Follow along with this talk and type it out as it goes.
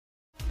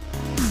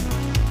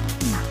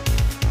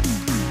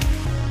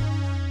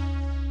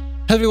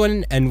Hello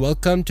everyone, and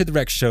welcome to the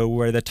R.E.C show,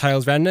 where the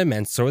title's random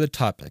and so are the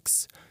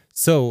topics.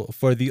 So,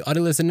 for the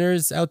audio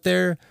listeners out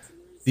there,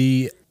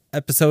 the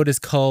episode is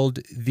called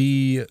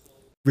The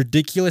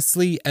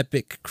Ridiculously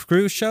Epic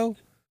Cruise Show.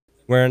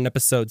 We're on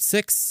episode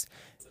 6,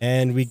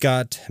 and we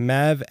got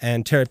Mav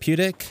and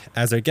Tarapeutic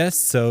as our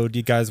guests. So, do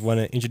you guys want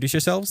to introduce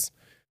yourselves?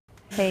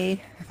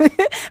 Hey,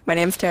 my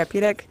name's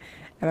Tarapeutic.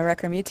 I'm a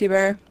Rec Room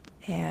YouTuber,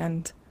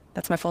 and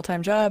that's my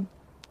full-time job,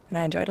 and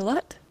I enjoy it a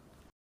lot.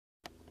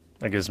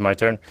 I guess it's my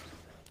turn.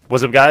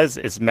 What's up, guys?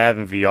 It's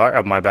MavInVR.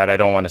 Oh, my bad. I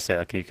don't want to say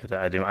that because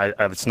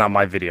it's not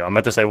my video. I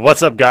meant to say,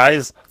 what's up,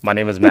 guys? My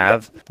name is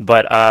Mav.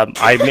 But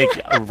I make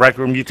Rec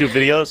Room YouTube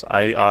videos.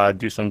 I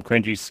do some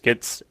cringy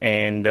skits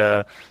and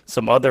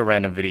some other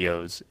random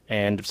videos.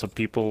 And some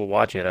people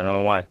watch it. I don't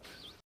know why.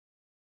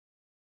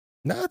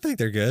 No, I think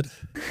they're good.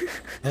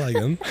 I like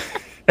them.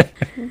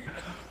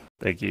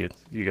 Thank you.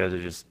 You guys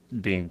are just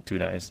being too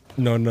nice.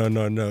 No.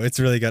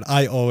 It's really good.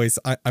 I'm always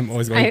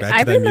going back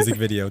to that music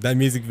video. That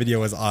music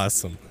video was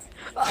awesome.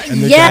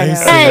 And the guy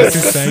who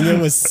sang it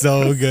was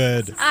so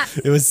good.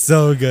 It was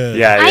so good.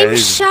 Yeah, I'm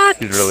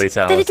shocked he's really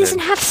that it doesn't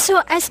have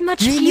as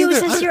much Me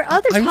views neither. as your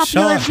other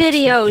popular shocked.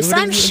 videos.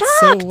 I'm shocked.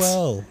 So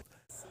well.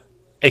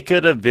 It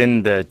could have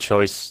been the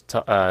choice,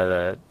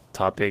 the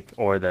topic,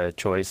 or the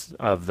choice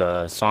of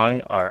the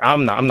song. Or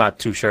I'm not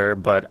too sure.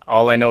 But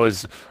all I know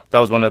is that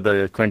was one of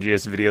the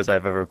cringiest videos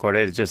I've ever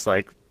recorded. It's just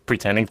like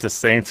pretending to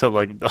sing to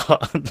like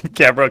the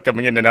camera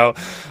coming in and out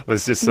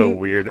was just so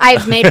weird.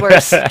 I've made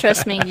worse.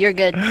 Trust me, you're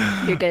good.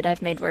 You're good.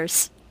 I've made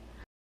worse.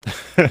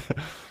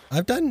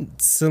 I've done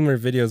similar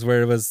videos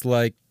where it was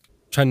like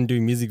trying to do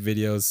music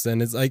videos,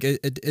 and it's like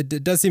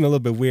it does seem a little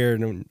bit weird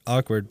and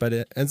awkward, but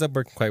it ends up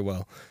working quite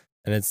well.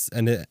 And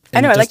I know,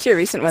 I liked your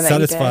recent one that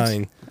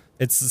satisfying. you did.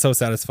 It's so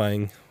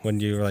satisfying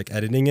when you're like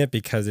editing it,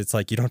 because it's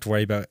like you don't have to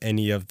worry about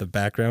any of the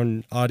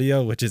background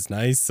audio, which is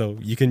nice. So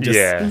you can just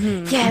Yeah.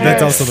 Yeah.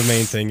 That's also the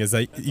main thing, is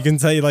like you can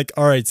say like,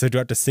 all right, so do I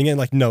have to sing it?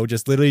 Like, no,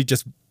 just literally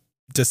just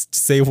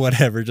say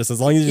whatever, just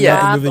as long as you're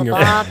not moving your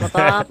blah, blah,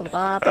 blah,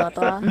 blah, blah,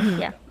 blah, blah.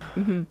 Yeah.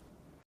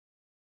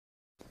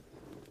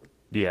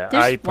 Yeah.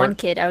 There's one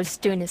kid, I was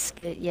doing his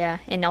skit, yeah,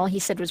 and all he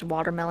said was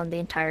watermelon the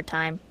entire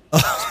time.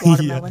 Just Yeah.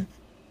 watermelon.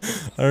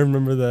 I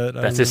remember that.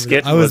 That's his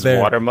skit. I was there.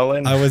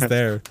 Watermelon. I was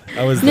there.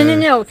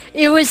 No.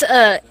 It was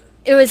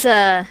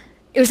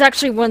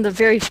actually one of the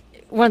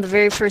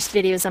very first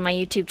videos on my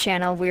YouTube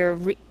channel where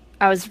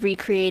I was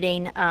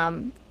recreating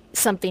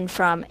something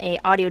from a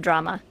audio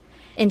drama,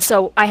 and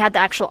so I had the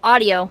actual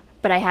audio,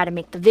 but I had to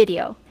make the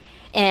video,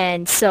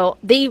 and so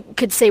they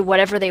could say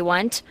whatever they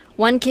want.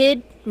 One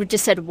kid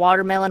just said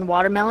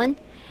watermelon,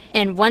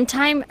 and one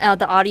time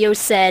the audio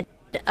said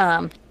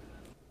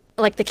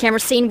like the camera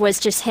scene was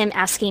just him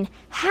asking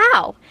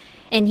how,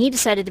 and he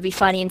decided to be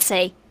funny and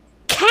say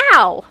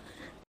cow.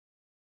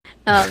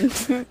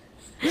 So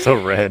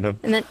random.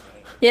 And then,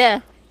 yeah,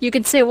 you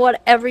can say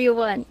whatever you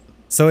want.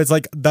 So it's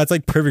like, that's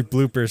like perfect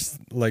bloopers,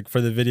 like for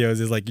the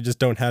videos, is like you just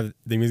don't have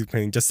the music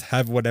playing, just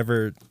have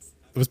whatever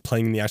was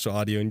playing in the actual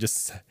audio, and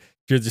just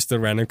hear just the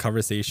random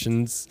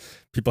conversations,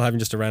 people having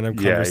just a random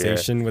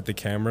conversation with the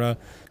camera.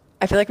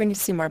 I feel like we need to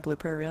see more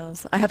blooper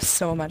reels. I have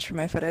so much from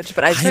my footage,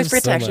 but I just prefer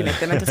to so actually much. make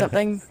them into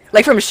something.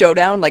 Like from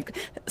Showdown, like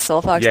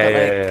Soulfox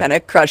got kind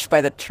of crushed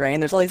by the train.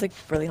 There's all these like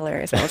really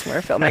hilarious moments where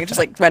we're filming. It just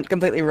like went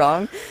completely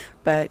wrong.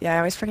 But yeah, I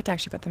always forget to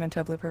actually put them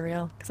into a blooper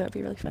reel, because that would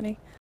be really funny.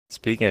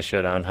 Speaking of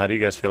Showdown, how do you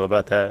guys feel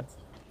about that?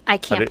 I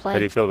can't play. How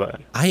do you feel about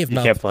it? I have You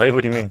not. can't play?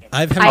 What do you mean?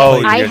 I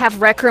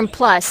have Rec Room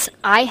Plus.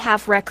 I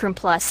have Rec Room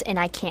Plus, and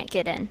I can't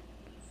get in.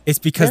 It's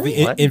because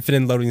Really? the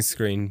infinite loading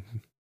screen.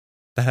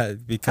 That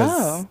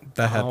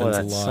happens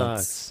a lot.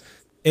 Sucks.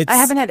 It's, I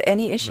haven't had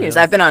any issues. Really?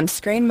 I've been on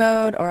screen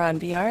mode or on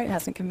VR. It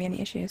hasn't given me any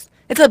issues.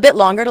 It's a bit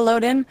longer to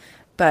load in,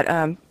 but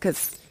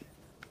because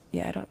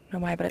yeah, I don't know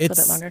why, but it's a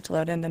little bit longer to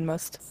load in than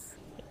most.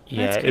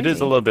 Yeah, That's it is a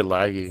crazy. little bit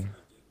laggy,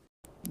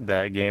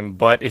 that game,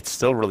 but it's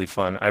still really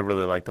fun. I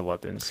really like the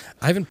weapons.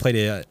 I haven't played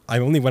it yet. I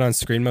only went on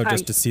screen mode Are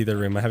just you- to see the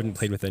room. I haven't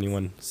played with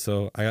anyone,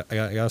 so I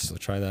gotta still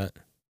try that.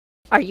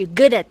 Are you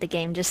good at the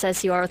game, just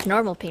as you are with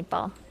normal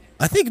paintball?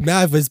 I think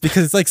Mav is,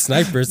 because it's like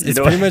snipers. It's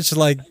know pretty what? much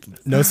like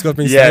no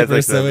scoping Yeah,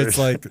 it's snipers. like So it's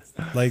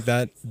snipers. like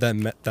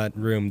that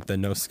room, the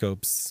no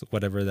scopes,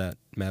 whatever that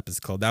map is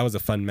called. That was a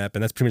fun map,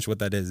 and that's pretty much what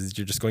that is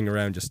you're just going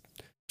around just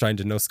trying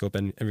to no scope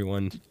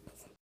everyone.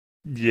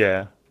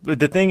 Yeah, but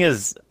the thing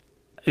is,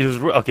 it was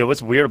okay.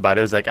 What's weird about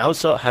it is like I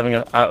was having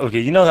a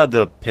okay. You know how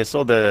the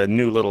pistol, the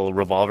new little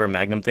revolver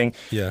Magnum thing,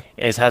 Yeah.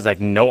 it has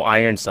like no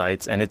iron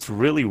sights, and it's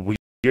really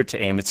weird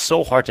to aim. It's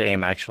so hard to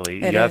aim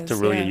actually. It You have to is,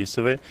 really yeah. get used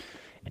to it.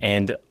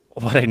 And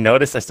what I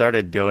noticed I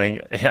started doing,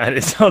 and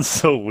it sounds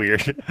so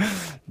weird,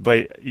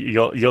 but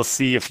you'll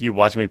see if you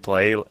watch me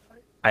play.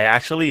 I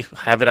actually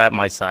have it at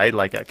my side,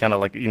 like kind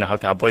of like you know how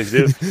cowboys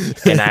do,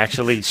 and I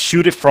actually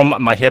shoot it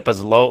from my hip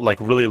as low,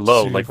 like really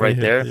low, Shoot like from right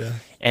your there. hip, yeah.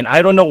 And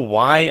I don't know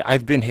why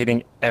I've been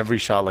hitting every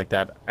shot like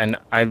that, and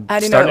I'm I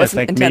didn't know it starting to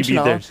wasn't think maybe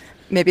intentional. there's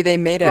Maybe they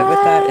made it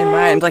with that in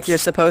mind, like you're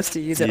supposed to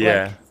use it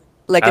yeah.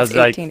 Like I it's was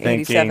like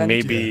 1887. thinking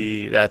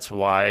maybe that's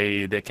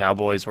why the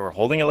Cowboys were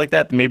holding it like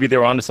that. Maybe they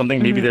were onto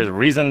something. Maybe there's a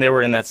reason they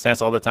were in that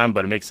stance all the time,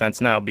 but it makes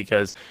sense now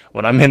because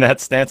when I'm in that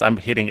stance, I'm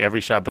hitting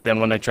every shot. But then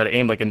when I try to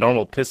aim like a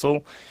normal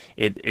pistol,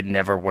 it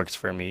never works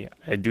for me.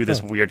 I do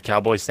this weird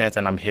cowboy stance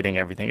and I'm hitting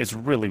everything. It's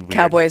really weird.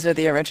 Cowboys are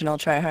the original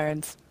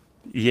tryhards.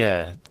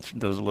 Yeah,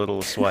 those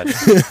little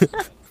sweats.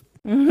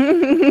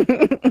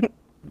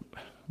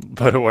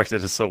 But it works.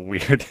 It is so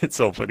weird. It's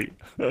so funny.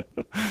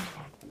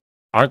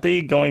 Aren't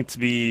they going to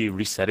be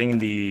resetting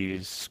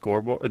the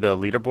scoreboard, the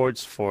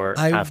leaderboards for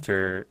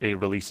after it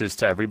releases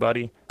to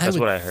everybody? That's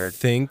what I heard.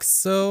 Think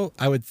so.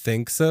 I would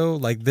think so.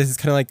 Like this is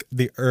kind of like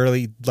the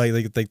early, like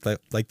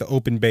the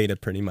open beta,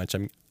 pretty much.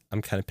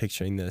 I'm kind of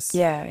picturing this.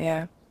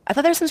 Yeah. I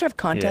thought there was some sort of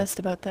contest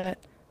about that.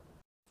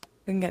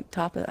 We can get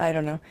top of. I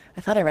don't know.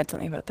 I thought I read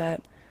something about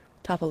that.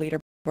 Top of leaderboard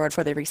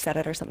before they reset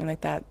it or something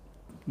like that.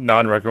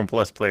 Non-Rec Room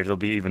Plus players will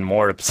be even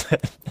more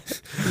upset.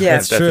 Yeah,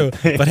 that's true.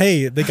 But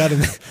hey, they got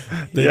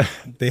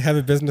they have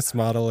a business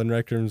model in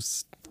Rec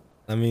Rooms.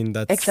 I mean,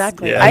 that's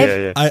exactly.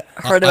 Yeah, I've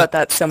heard about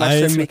that so much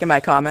this week in my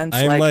comments.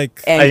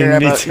 Like anger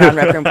about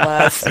non-Rec Room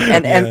Plus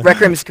and Rec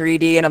Room's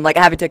greedy, and I'm like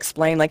having to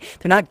explain like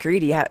they're not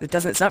greedy.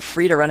 It's not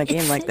free to run a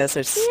game like this.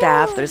 There's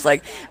staff. There's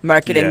like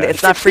marketing.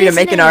 It's not free to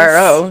make an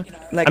RO.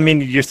 Like, I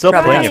mean, you're still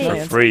playing it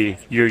for free.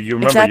 You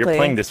remember you're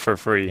playing this for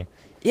free.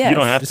 Yes. You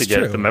don't have to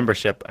get the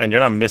membership, and you're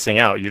not missing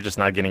out. You're just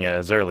not getting it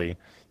as early.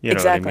 You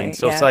know what I mean?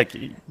 So it's like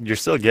you're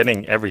still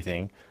getting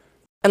everything.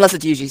 Unless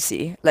it's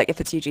UGC. Like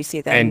if it's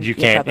UGC, then and you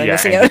can't. Yeah,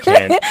 and you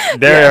can't.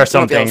 There are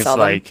some things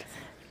like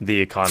the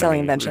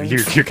economy.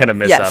 You're gonna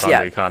miss out on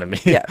the economy.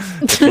 Yeah.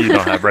 If you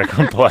don't have Rec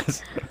Room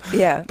Plus.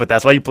 Yeah. But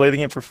that's why you play the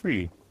game for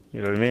free.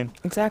 You know what I mean?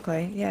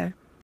 Exactly. Yeah.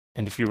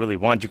 And if you really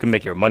want, you can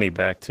make your money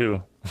back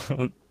too.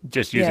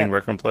 Just using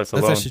Rec Room Plus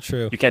alone. That's actually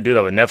true. You can't do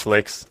that with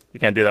Netflix.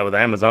 You can't do that with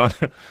Amazon.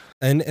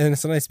 And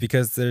it's nice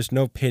because there's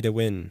no pay to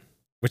win,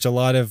 which a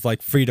lot of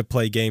like free to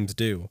play games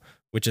do,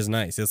 which is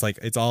nice. It's like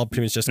it's all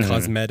pretty much just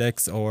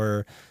cosmetics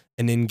or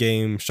an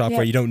in-game shop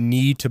where you don't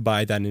need to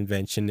buy that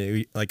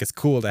invention. Like it's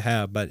cool to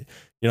have, but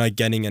you're not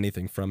getting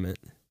anything from it.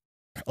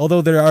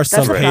 Although there are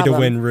some pay to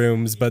win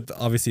rooms, but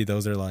obviously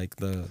those are like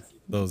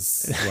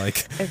those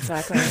like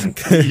exactly.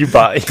 you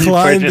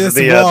purchase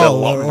the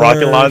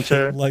rocket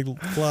launcher, like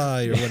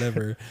fly or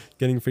whatever,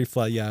 getting free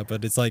fly. Yeah,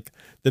 but it's like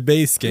the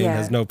base game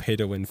has no pay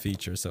to win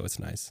feature, so it's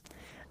nice.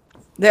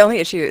 The only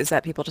issue is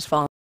that people just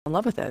fall in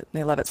love with it.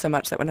 They love it so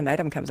much that when an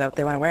item comes out,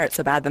 they want to wear it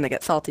so bad, then they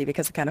get salty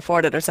because they can't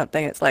afford it or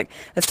something. It's like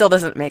it still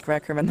doesn't make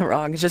Rec Room in the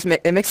wrong. It's just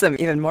it makes them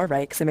even more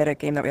right because they made a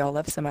game that we all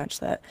love so much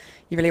that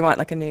you really want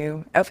like a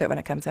new outfit when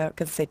it comes out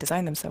because they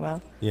designed them so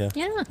well. Yeah.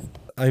 Yeah.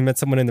 I met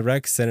someone in the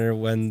rec center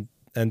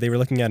and they were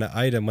looking at an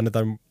item, one of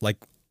them like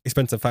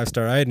expensive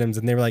 5-star items,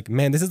 and they were like,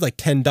 "Man, this is like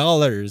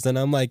 $10." And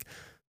I'm like,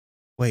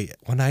 "Wait,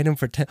 one item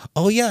for 10?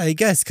 Oh yeah, I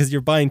guess because you're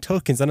buying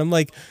tokens." And I'm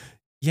like,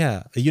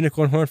 "Yeah, a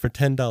unicorn horn for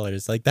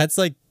 $10. Like that's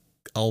like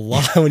a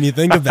lot when you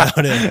think about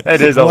it."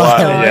 It is a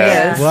lot.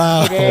 Yeah.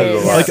 Wow.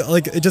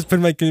 Like it just put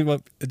in my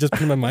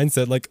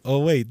mindset like, "Oh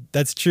wait,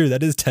 that's true.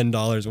 That is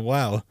 $10.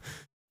 Wow."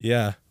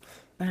 Yeah.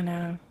 I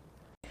know.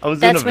 I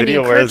was in a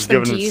video where I was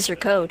giving to use your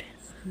code.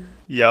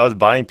 Yeah, I was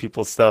buying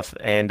people stuff,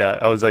 and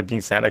I was like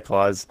being Santa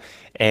Claus,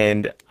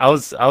 and I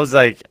was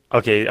like,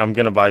 okay, I'm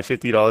gonna buy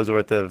 $50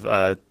 worth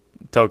of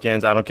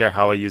tokens. I don't care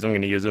how I use them, I'm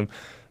gonna use them.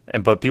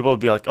 But people would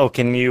be like, oh,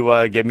 can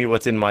you get me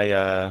what's in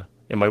my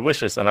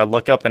wish list? And I'd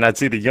look up and I'd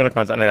see the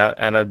unicorns, and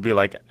I'd be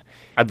like,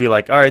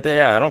 all right,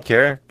 yeah, I don't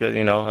care,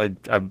 you know,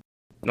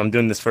 I'm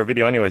doing this for a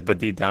video anyways. But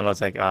deep down, I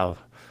was like, oh,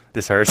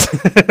 this hurts.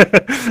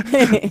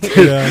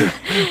 Yeah.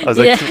 I was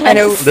like, I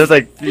know. There's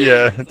like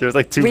two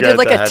guys. We did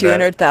like a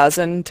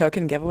 200,000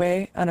 token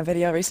giveaway on a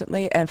video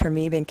recently, and for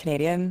me being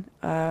Canadian,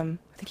 I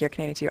think you're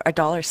Canadian too.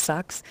 $1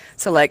 sucks.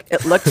 So like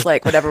it looks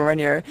like whatever when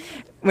you're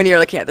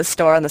looking at the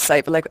store on the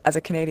site, but like as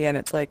a Canadian,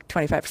 it's like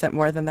 25%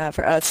 more than that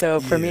for us.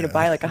 So for me to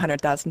buy like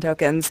 100,000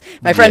 tokens,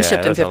 my friends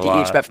shipped in 50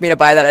 each, but for me to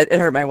buy that, it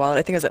hurt my wallet.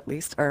 I think it was at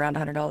least around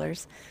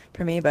 $100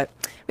 for me, but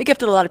we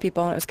gifted a lot of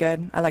people and it was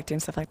good. I like doing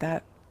stuff like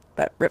that.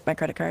 But rip my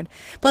credit card.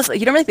 Plus,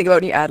 you don't really think about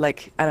when you add,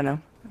 like, I don't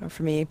know,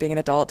 for me, being an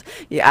adult,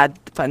 you add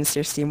funds to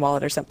your Steam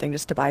wallet or something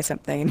just to buy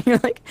something. And you're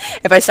like,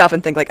 if I stop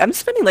and think, like, I'm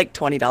spending like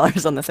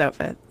 $20 on this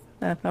outfit.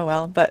 Oh,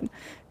 well, but.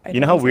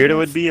 You know how weird it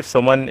would be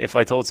if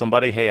I told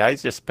somebody, hey, I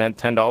just spent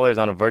 $10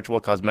 on a virtual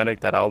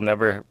cosmetic that I'll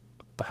never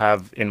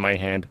have in my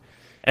hand.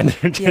 And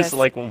they're just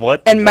like,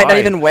 what? And might not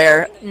even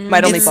wear.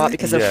 Might only bought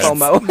because of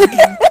FOMO.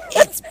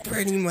 It's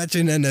pretty much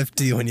an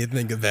NFT when you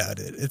think about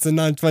it. It's a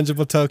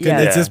non-fungible token.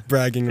 Yeah. It's just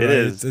bragging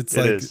rights. It's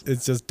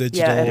it's just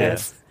digital. Yeah, it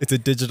is. It's a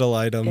digital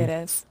item. It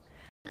is.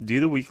 Do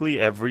you do the weekly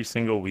every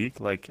single week,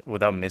 like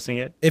without missing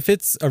it? If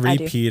it's a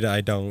repeat,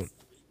 I don't.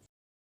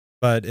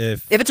 But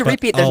if it's a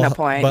repeat, there's no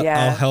point. But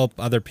I'll help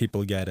other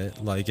people get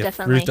it. Like if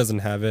Ruth doesn't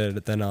have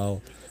it, then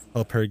I'll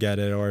help her get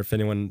it. Or if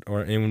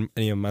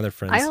any of my other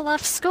friends. I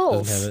love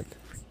Skulls. Doesn't have it.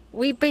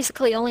 We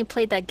basically only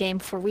played that game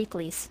for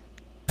weeklies.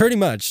 Pretty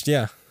much,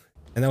 yeah.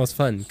 And that was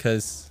fun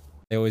because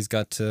I always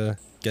got to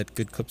get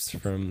good clips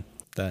from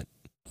that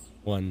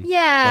one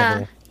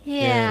level.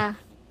 Yeah.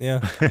 Yeah.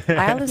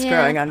 Isle is Yeah.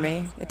 growing on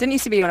me. It didn't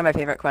used to be one of my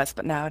favorite quests,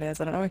 but now it is.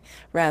 I don't know. I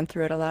ran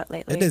through it a lot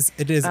lately. It is.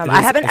 It is.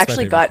 I haven't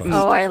actually got.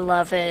 Oh, I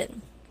love it.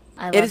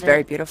 It is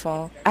very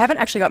beautiful. I haven't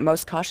actually got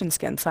most caution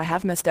skins, so I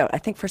have missed out. I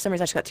think for some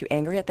reason I just got too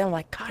angry at them. I'm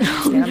like, caution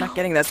skin, I'm not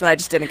getting this, and I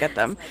just didn't get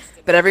them.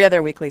 But every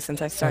other weekly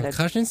since I started.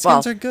 Caution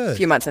skins are good. A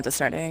few months into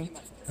starting.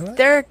 Like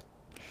They're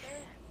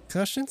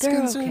caution they're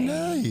skins are okay.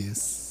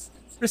 nice.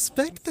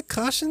 Respect the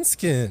caution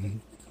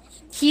skin.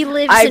 He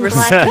lives I in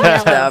black and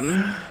respect yellow.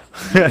 them.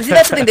 See,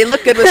 that's the thing. They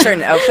look good with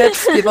certain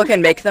outfits. People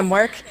can make them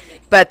work.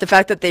 But the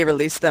fact that they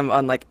release them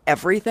on, like,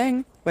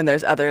 everything, when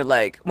there's other,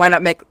 like, why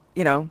not make,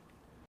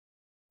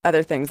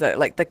 other things that,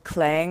 like, the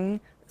clang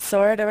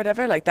sword or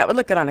whatever, like, that would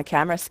look good on a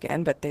camera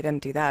skin, but they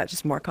didn't do that.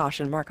 Just more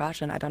caution.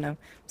 I don't know.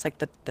 It's like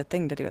the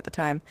thing to do at the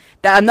time.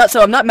 I'm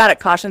not mad at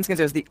caution skins.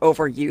 It was the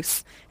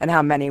overuse and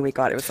how many we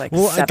got. It was like,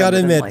 Well, I 7 gotta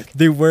within, admit, like,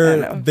 they I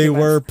don't know, 2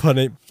 were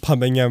months.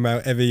 pumping them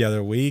out every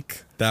other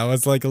week. That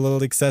was like a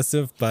little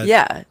excessive, but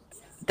Yeah.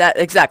 That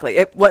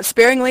exactly. What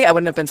sparingly, I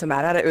wouldn't have been so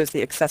mad at it. It was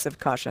the excessive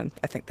caution,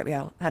 I think, that we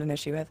all had an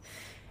issue with.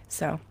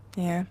 So,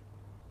 yeah.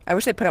 I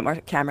wish they'd put out more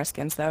camera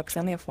skins, though, because I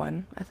only have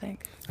one, I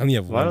think. I only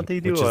have Why one, don't they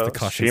do which is the a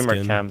caution streamer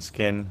skin. cam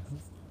skin?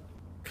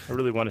 I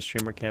really want a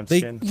streamer cam They-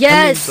 skin.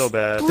 Yes, So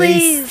bad.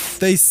 please.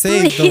 They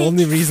say the Please.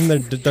 only reason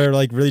they're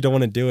like really don't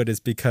want to do it is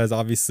because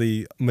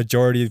obviously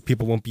majority of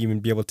people won't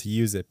even be able to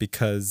use it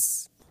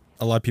because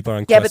a lot of people are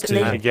on Yeah, Quest but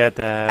then 2. I get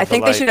that. I but,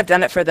 think they like, should have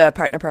done it for the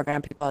partner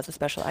program people as a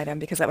special item,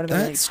 because that would have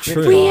been That's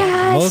really true.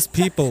 Yes. Most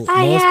people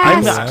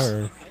Yes.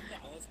 are.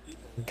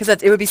 because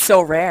it would be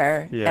so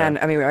rare. Yeah. And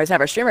I mean, we always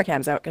have our streamer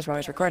cams out because we're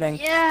always recording.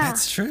 Yeah.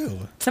 That's true.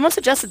 Someone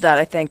suggested that,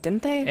 I think,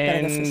 didn't they? But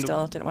I guess they And-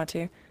 still didn't want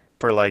to.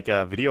 for like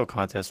a video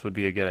contest would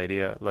be a good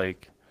idea.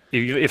 Like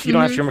if you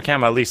don't have streamer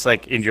cam, at least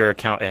like in your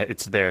account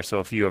it's there. So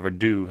if you ever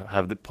do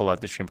have to pull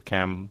out the streamer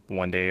cam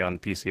one day on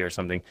PC or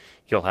something,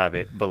 you'll have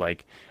it. But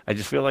like I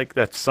just feel like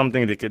that's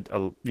something they could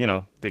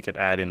they could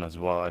add in as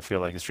well. I feel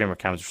like the streamer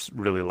cam is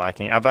really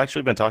lacking. I've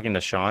actually been talking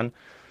to Sean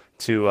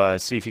to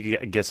see if you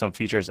could get some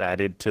features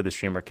added to the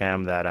streamer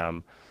cam that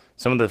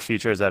some of the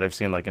features that I've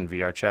seen like in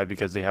VR chat,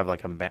 because they have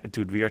like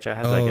VR chat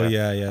has like a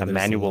there's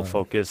manual lot.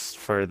 focus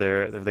for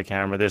the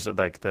camera. There's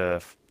like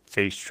the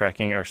face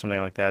tracking or something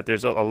like that.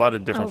 There's a lot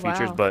of different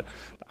features, wow. but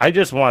I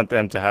just want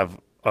them to have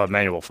a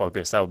manual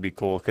focus. That would be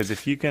cool, because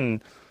if you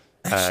can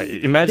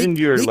imagine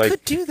they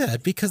could do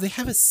that because they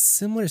have a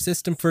similar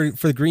system for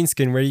the green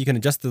screen where you can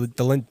adjust the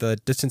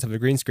distance of the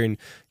green screen,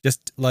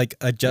 just like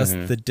adjust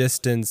the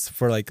distance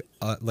for like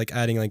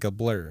adding like a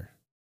blur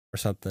or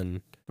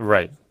something.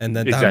 right. And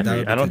then Exactly. that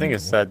would be I don't kinda think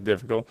it's cool. that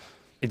difficult.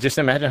 Just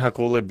imagine how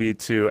cool it'd be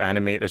to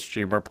animate a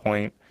streamer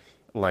point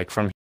like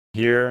from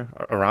here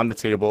around the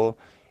table,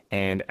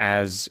 and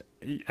as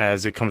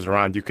it comes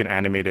around, you can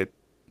animate it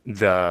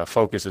the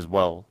focus as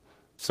well.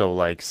 So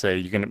like say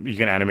you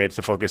can animate it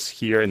to focus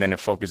here, and then it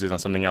focuses on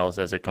something else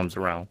as it comes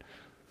around.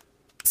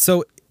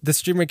 So the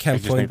streamer cam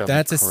just think point, that'd be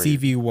that's a crazy.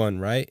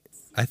 CV1, right?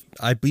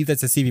 I believe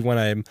that's a CV1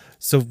 item.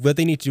 So what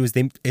they need to do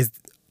is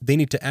they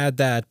need to add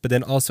that, but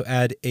then also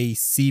add a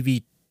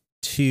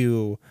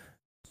CV2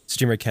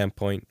 streamer cam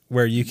point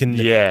where you can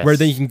where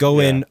then you can go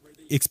in,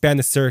 expand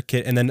the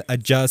circuit, and then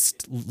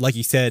adjust, like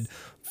you said,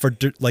 for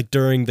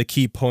during the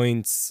key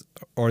points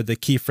or the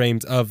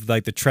keyframes of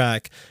like the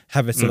track,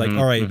 have it so like,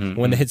 all right,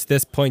 when it hits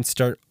this point,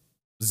 start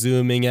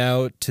zooming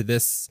out to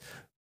this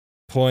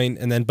point,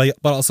 and then but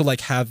also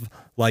like have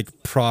like a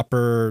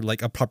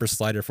proper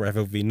slider for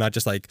FOV, not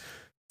just like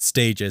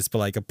stages, but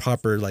like a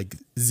proper like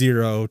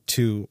 0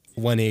 to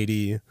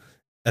 180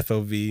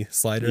 FOV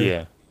slider.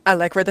 Yeah. I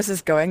like where this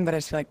is going, but I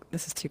just feel like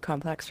this is too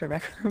complex for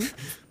Rec Room.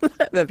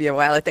 That'd be a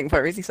while, I think,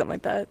 before we see something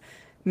like that.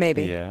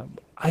 Maybe. Yeah,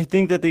 I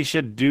think that they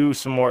should do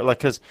some more, like,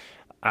 because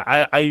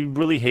I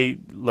really hate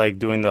like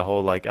doing the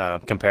whole like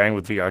comparing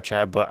with VR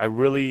chat, but I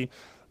really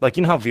like,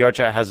 you know how VR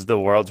chat has the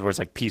worlds where it's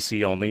like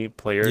PC only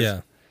players.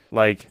 Yeah.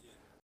 Like,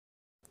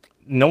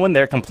 no one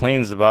there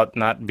complains about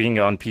not being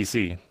on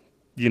PC.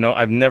 You know,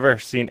 I've never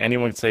seen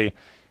anyone say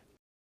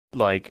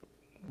like,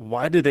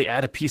 why did they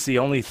add a PC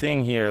only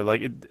thing here?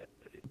 Like,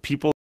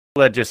 people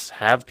that just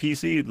have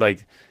PC,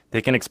 like,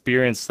 they can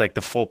experience like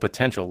the full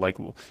potential. Like,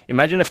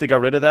 imagine if they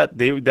got rid of that.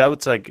 That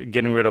was like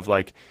getting rid of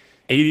like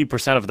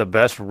 80% of the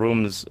best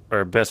rooms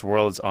or best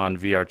worlds on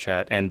VR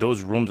chat, and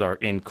those rooms are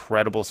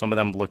incredible. Some of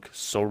them look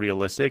so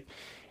realistic,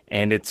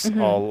 and it's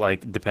all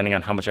like depending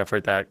on how much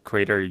effort that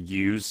creator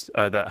used,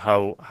 that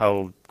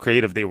how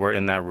creative they were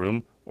in that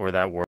room or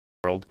that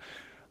world.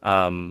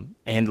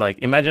 And like,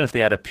 imagine if they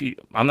had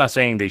I'm not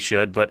saying they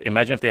should, but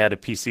imagine if they had a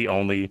PC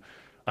only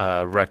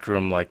Rec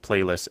Room like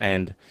playlist,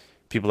 and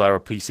people that were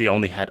PC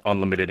only had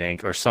unlimited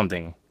ink or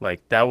something. Like,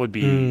 that would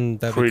be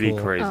That'd be pretty cool.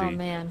 crazy. Oh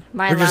man,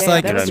 my Or just laptop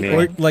like, that is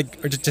would be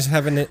great. or just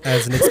having it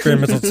as an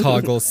experimental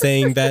toggle,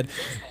 saying that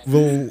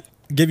we'll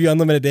give you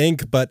unlimited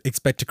ink, but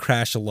expect to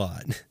crash a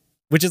lot,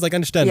 which is like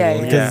understandable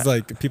Yeah. because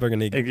like people are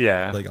gonna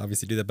Yeah. like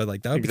obviously do that, but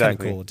like that would be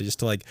Exactly. kind of cool to just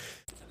to like.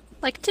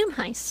 Like Doom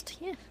Heist.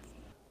 Yeah.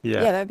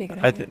 Yeah. Yeah, that'd be a good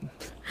idea.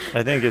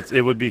 I think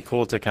it would be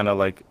cool to kind of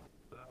like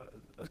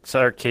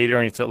start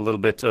catering to a little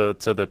bit to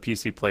the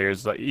PC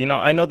players. Like,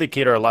 I know they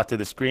cater a lot to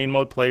the screen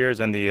mode players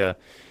and the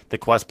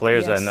quest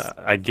players, and Yes.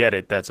 I get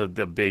it. That's the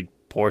big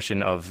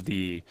portion of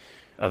the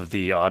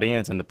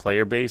audience and the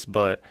player base,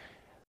 but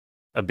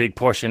a big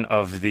portion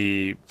of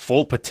the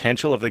full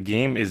potential of the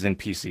game is in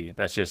PC.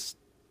 That's just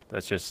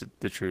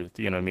the truth.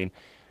 You know what I mean?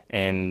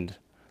 And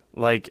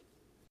like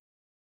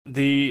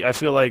I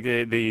feel like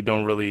they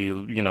don't really,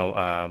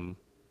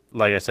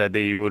 like I said,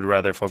 they would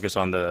rather focus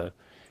on the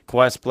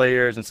quest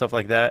players and stuff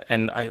like that.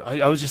 And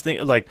I was just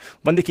thinking, like,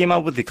 when they came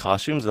out with the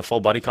costumes, the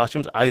full body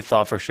costumes, I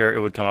thought for sure it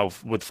would come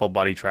out with full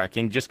body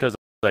tracking, just because,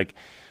 like,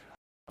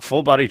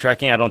 full body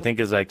tracking, I don't think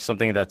is like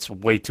something that's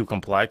way too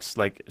complex.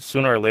 Like,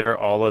 sooner or later,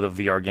 all of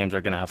the VR games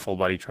are gonna have full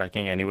body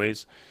tracking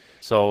anyways.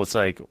 So it's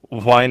like,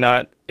 why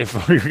not, if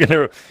we're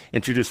gonna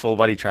introduce full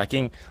body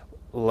tracking,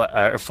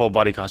 full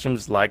body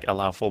costumes, like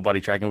allow full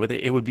body tracking with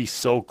it? It would be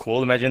so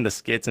cool. Imagine the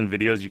skits and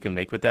videos you can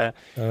make with that.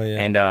 Oh yeah.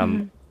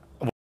 And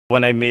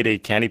when I made a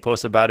candy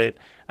post about it,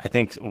 I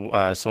think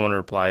someone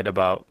replied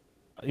about,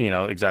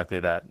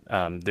 exactly that.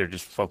 They're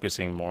just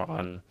focusing more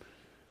on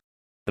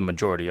the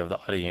majority of the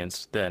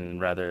audience than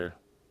rather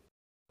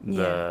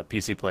the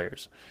PC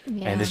players.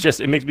 Yeah. And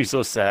it makes me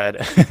so sad.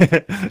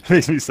 It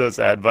makes me so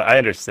sad, but I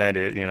understand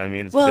it, you know what I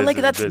mean? It's Well, like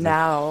business, that's business.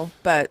 now,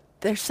 but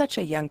they're such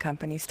a young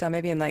company still.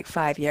 Maybe in like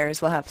 5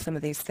 years we'll have some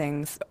of these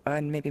things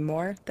and maybe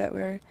more that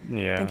we're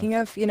Yeah. thinking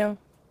of,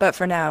 But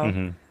for now,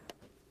 hmm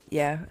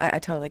yeah, I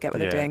totally get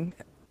what Yeah. they're doing.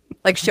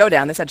 Like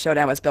Showdown, they said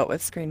Showdown was built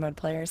with screen mode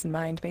players in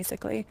mind,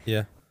 basically.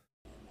 Yeah.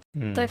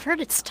 Mm. Though I've heard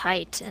it's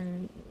tight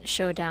and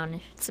Showdown,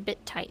 it's a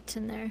bit tight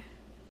in there.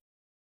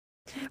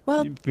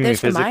 Well, You mean there's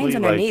the physically, mines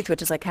like- underneath,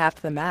 which is like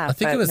half the map. I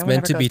think but it was no one meant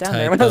ever to goes be down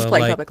there tight when I was though,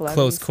 playing like public close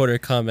lobbies. quarter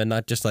combat,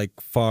 not just like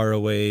far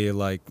away,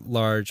 like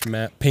large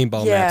map,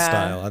 paintball map Yeah.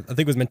 style. I think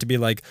it was meant to be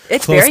like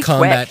It's close very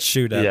combat quick.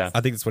 shootout. Yeah.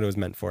 I think that's what it was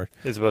meant for.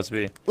 It's supposed to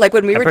be. Like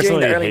when we I were doing the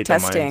personally early hate the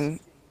mines. testing,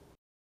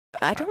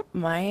 I don't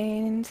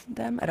mind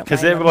them. I don't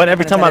Because mind them, no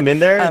every pun time I'm in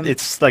there, intended.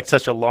 it's like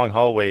such a long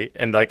hallway,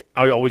 and like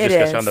I always It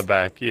just get on the is.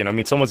 back. I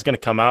mean, someone's gonna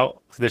come out.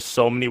 There's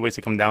so many ways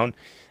to come down,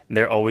 and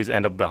they always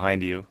end up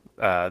behind you.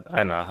 I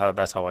don't know how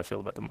that's how I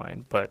feel about the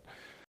mine, but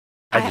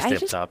I just stay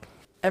up top.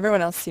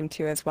 Everyone else seemed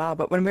to as well.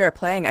 But when we were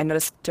playing, I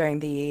noticed during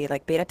the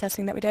like beta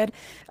testing that we did,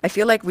 I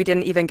feel like we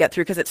didn't even get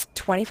through because it's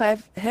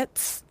 25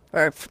 hits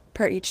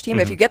per each team.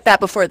 If you get that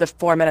before the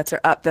 4 minutes are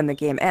up, then the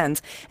game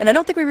ends. And I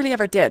don't think we really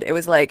ever did. It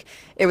was like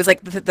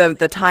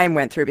the time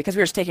went through because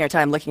we were just taking our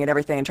time looking at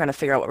everything and trying to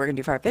figure out what we're gonna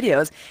do for our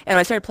videos. And when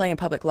I started playing in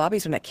public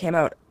lobbies when it came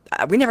out,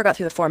 we never got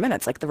through the 4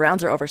 minutes. Like the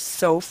rounds are over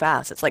so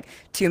fast. It's like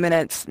 2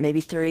 minutes,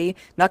 maybe 3.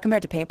 Not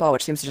compared to paintball,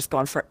 which seems to just go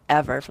on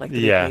forever for like the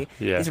Yeah,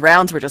 weekly. yeah. These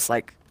rounds were just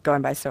like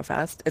going by so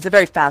fast. It's a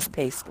very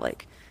fast-paced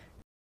like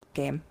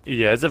game.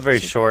 Yeah, it's a very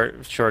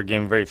short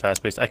game, very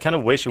fast paced. I kind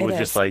of wish it It was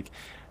just is. like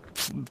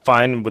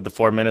fine with the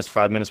 4 minutes,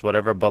 5 minutes,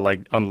 whatever, but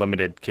like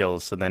unlimited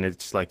kills. So then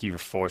it's like you're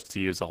forced to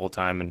use the whole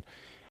time,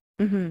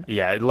 and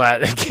yeah,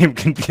 that game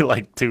can be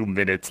like 2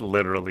 minutes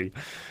literally,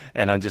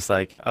 and I'm just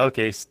like,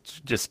 okay,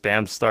 just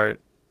spam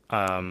start.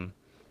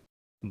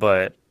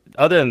 But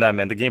other than that,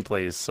 man, the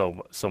gameplay is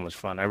so much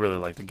fun. I really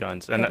like the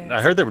guns, and It I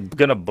is. heard they're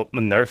gonna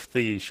nerf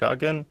the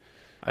shotgun.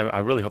 I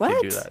really hope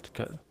they do What?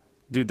 that.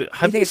 Dude,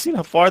 have think you it's- seen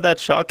how far that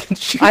shotgun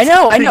shoots? I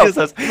know. Because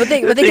But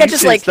they the can't thing just,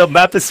 shoots- like- the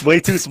map is way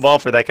too small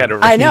for that kind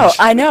of I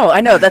range.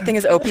 know. That thing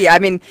is OP. I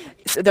mean,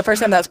 the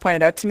first time that was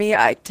pointed out to me,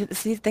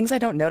 see things I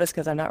don't notice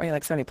because I'm not really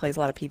like somebody who plays a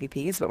lot of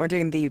PvPs. But we're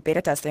doing the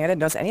beta testing. I didn't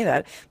notice any of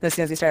that. Then as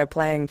soon as we started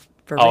playing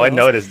for Oh, I reals,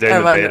 noticed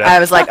during the beta. I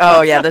was like,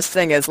 oh yeah, this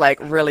thing is like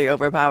really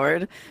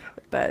overpowered.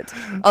 But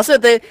also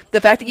the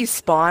fact that you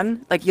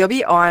spawn, like you'll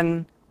be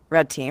on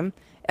red team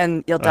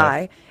and you'll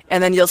die.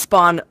 And then you'll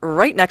spawn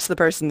right next to the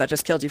person that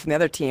just killed you from the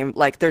other team.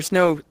 Like there's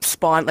no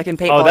spawn, like in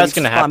paintball, Oh, that's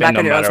you gonna spawn happen back no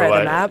on your own matter side of what.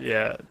 the map.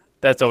 Yeah,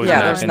 that's always Yeah,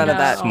 gonna there's happen. none of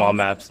that. Small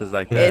maps is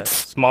like that. It's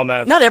Small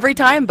maps. Not every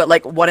time, but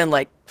like 1 in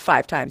like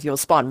 5 times you'll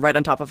spawn right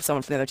on top of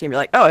someone from the other team. You're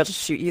like, oh, I'll just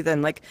shoot you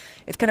then. Like,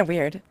 it's kind of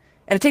weird.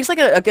 And it takes like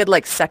a good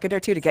like second or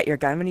two to get your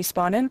gun when you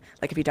spawn in.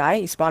 Like if you die,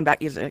 you spawn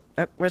back, you like,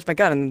 oh, where's my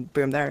gun? And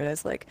boom, there it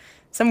is. Like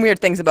some weird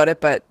things about it,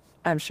 but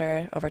I'm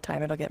sure over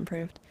time it'll get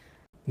improved.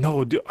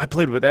 No, dude, I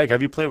played with Egg.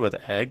 Have you played with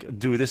Egg?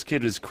 Dude, this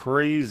kid is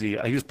crazy.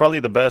 He was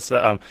probably the best.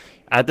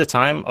 At the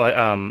time,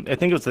 I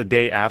think it was the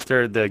day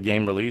after the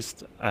game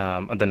released,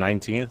 on the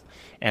 19th,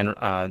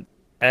 and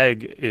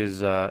Egg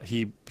is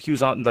he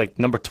was on like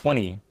number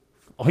 20.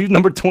 Oh, he was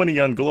number 20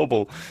 on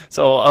global.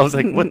 So I was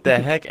like, what the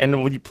heck?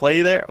 And when you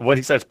play there, when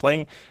he starts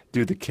playing,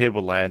 dude, the kid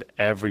will land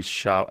every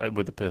shot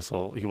with the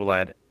pistol. He will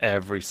land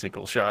every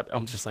single shot.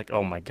 I'm just like,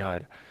 oh my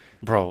God,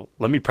 bro,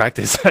 let me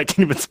practice. I can't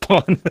even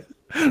spawn.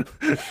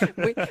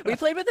 we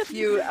played with a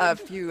few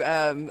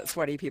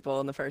sweaty people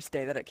on the first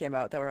day that it came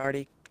out that were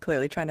already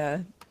clearly trying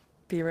to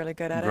be really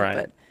good at Right.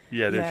 it. But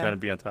Yeah, they're yeah. trying to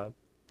be on top.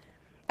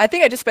 I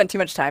think I just spent too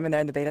much time in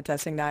there in the beta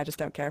testing. Now I just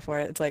don't care for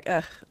it. It's like,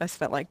 ugh, I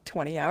spent like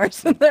 20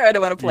 hours in there. I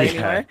don't want to play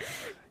Yeah. anymore.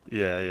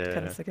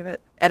 Kind of sick of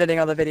it. Editing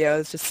all the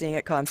videos, just seeing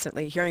it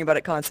constantly, hearing about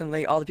it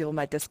constantly, all the people in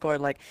my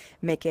Discord like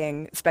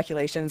making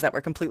speculations that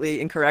were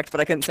completely incorrect, but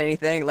I couldn't say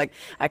anything. Like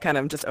I kind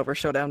of just over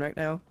Showdown right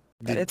now.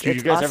 Do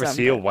you guys ever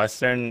see a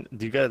Western?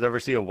 Do you guys ever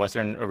see a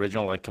Western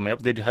original like coming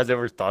up? Has it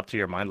ever thought to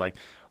your mind like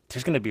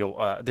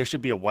there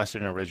should be a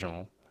Western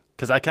original?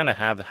 Because I kind of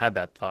have had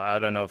that thought. I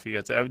don't know if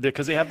you guys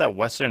because they have that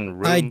Western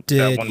room. I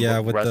did, with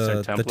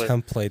the template.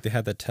 template. They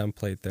had the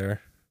template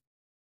there.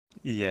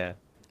 Yeah.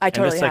 I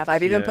totally have.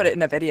 I've even put it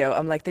in a video.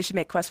 I'm like, they should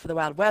make quests for the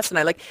Wild West, and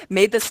I like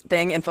made this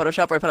thing in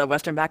Photoshop where I put a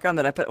Western background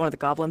that I put one of the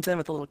goblins in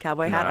with a little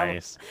cowboy hat.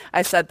 Nice.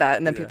 I said that,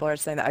 and then people are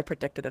saying that I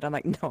predicted it. I'm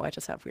like, no, I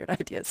just have weird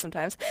ideas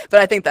sometimes. But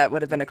I think that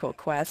would have been a cool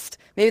quest.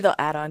 Maybe they'll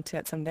add on to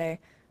it someday,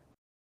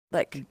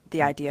 like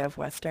the idea of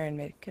Western,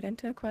 make it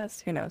into a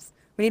quest. Who knows?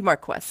 We need more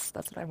quests.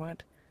 That's what I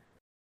want.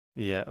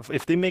 Yeah.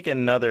 If they make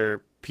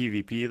another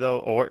PvP though,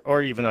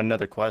 or even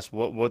another quest,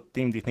 what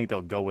theme do you think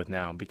they'll go with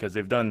now? Because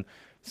they've done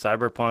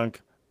Cyberpunk.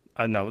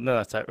 No, was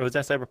that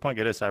Cyberpunk?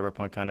 It is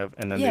Cyberpunk kind of,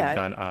 and then they've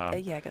done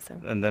yeah, I guess so.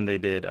 And then they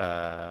did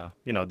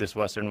this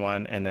Western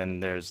one, and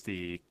then there's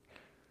the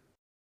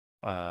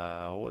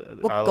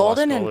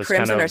Golden and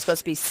Crimson are supposed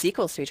to be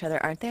sequels to each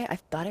other, aren't they? I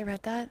thought I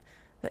read that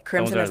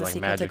Crimson is a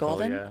sequel to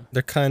Golden. Yeah.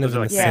 They're kind of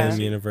in the same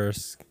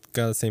universe,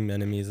 got the same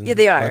enemies and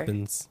they are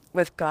weapons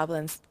with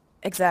goblins.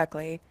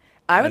 Exactly.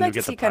 I would like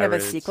to see kind of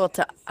a sequel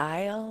to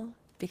Isle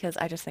because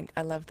I just think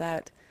I love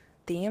that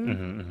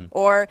theme.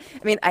 Or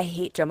I mean, I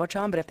hate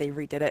Jumbotron, but if they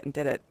redid it and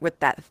did it with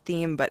that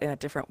theme but in a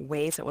different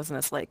way, so it wasn't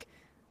as like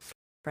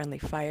friendly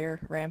fire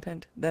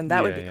rampant, then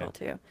that would be cool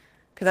too.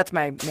 Because that's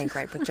my main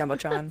gripe with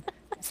Jumbotron.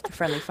 It's the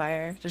friendly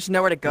fire. There's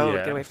nowhere to go to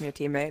get away from your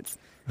teammates.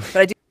 But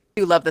I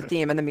do love the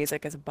theme, and the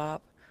music is a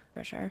bop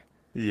for sure.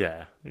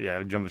 Yeah.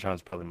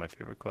 Jumbotron's probably my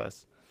favorite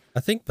quest.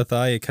 I think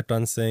Bathaya kept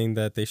on saying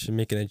that they should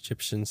make an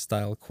Egyptian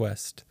style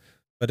quest.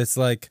 But it's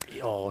like,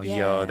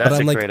 that's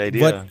a great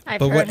idea.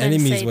 What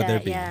enemies would there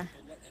be? Yeah.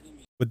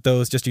 Would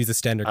those just use the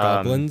standard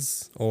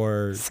goblins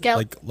or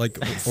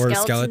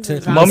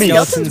skeletons?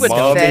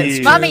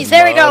 Mummies.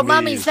 There we go.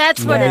 Mummies.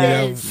 That's what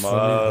it is.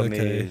 Mummies.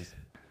 Okay.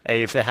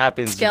 Hey, if it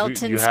happens,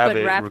 you have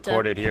it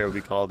recorded here. We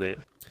called it.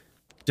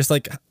 Just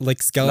like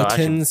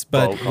skeletons,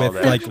 but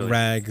with like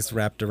rags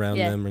wrapped around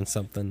them or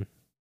something.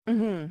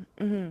 There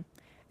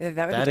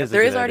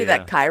is already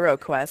that Cairo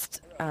quest.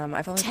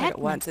 I've only played it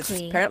once. It's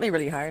apparently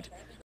really hard.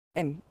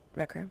 In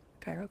Rec Room,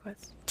 Cairo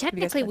quest.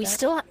 Technically, we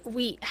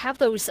have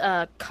those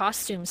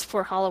costumes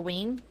for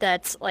Halloween.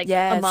 That's like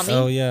a mummy.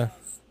 Oh yeah.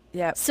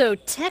 Yeah. So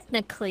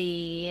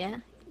technically,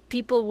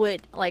 people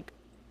would like.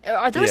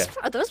 Are those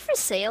for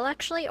sale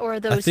actually, or are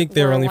those? I think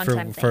they're only for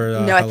no,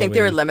 Halloween. I think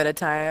they were limited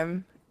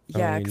time.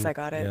 Yeah, because I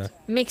got it. Yeah.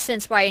 Makes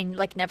sense why I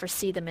like never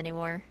see them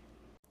anymore.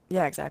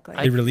 Yeah, exactly.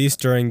 They released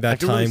during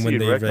that time when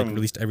they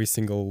released every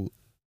single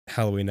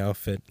Halloween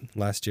outfit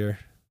last year,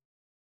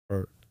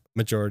 or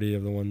majority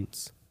of the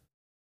ones.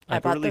 I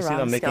could really see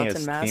them making a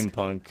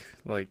steampunk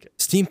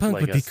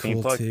Steampunk would be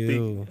cool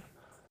too.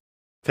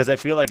 Because I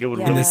feel like it would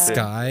in really the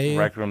sky.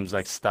 Rec Room's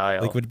like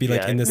style. Like would it be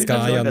like in the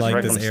sky on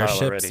like those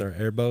airships or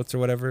airboats or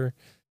whatever.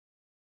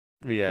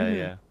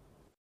 Yeah.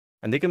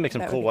 And they can make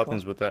some cool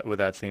weapons with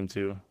that theme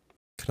too.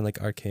 Kind of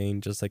like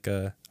Arcane, just like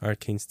a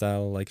Arcane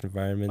style like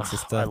environments and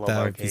stuff. I love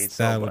Arcane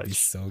that would be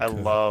so good. I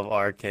love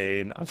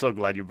Arcane. I'm so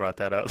glad you brought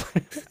that up.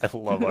 I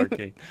love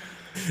Arcane.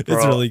 It's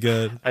really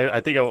good. I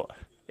think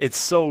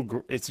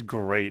it's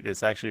great.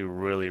 It's actually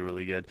really,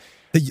 really good.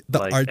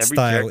 The art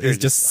style is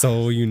just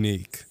so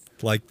unique.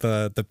 Like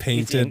the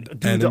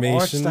painted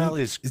animation. The art style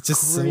is it's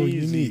just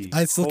crazy. So unique.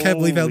 I still can't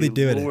believe how they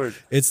do it.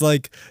 It's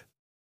like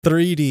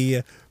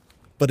 3D,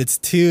 but it's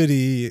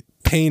 2D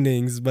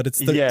paintings, but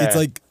it's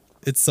like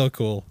it's so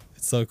cool.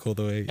 It's so cool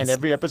the way. And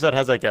every episode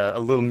has like a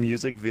little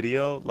music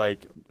video, like.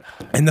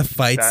 And the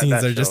fight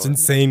scenes are just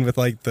insane with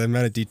like the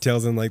amount of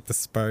details and like the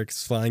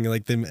sparks flying, and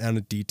like the amount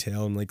of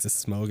detail and like the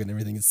smoke and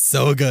everything. It's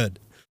so good.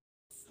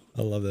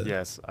 I love it.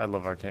 Yes, I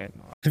love Arcane.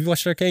 Have you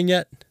watched Arcane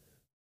yet?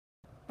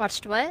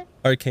 Watched what?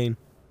 Arcane.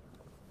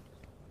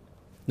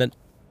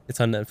 It's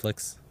on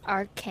Netflix.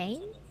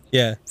 Arcane?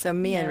 Yeah. So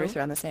me and Ruth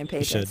are on the same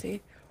page.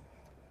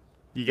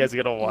 You guys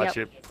gotta watch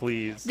it,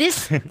 please.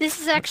 This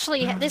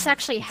actually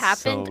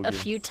happened a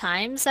few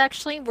times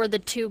actually, where the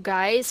two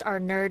guys are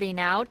nerding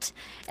out,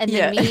 and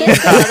then me and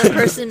the other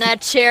person in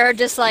that chair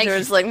just like.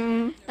 There's like.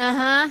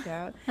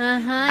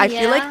 I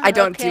feel like I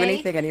don't do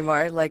anything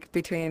anymore. Like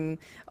between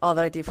all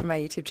that I do for my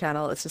YouTube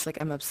channel, it's just like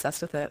I'm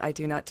obsessed with it. I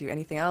do not do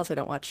anything else. I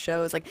don't watch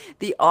shows. Like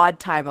the odd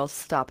time I'll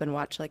stop and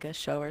watch like a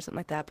show or something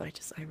like that, but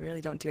I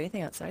really don't do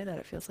anything outside of that.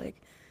 It feels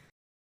like.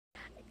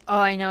 Oh,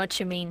 I know what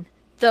you mean.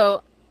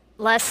 Though.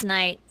 Last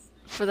night,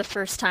 for the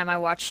first time, I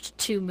watched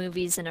 2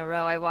 movies in a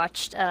row. I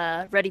watched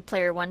Ready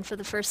Player One for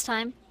the first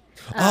time.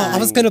 I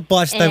was gonna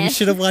watch that. We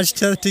should have watched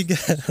that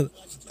together.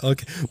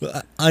 Okay,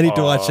 well, I need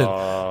to watch it.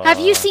 Have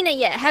you seen it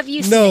yet? Have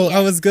you seen it yet? No,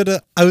 I was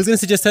gonna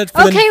suggest that.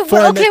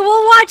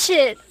 We'll watch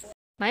it.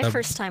 My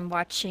first time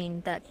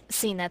seeing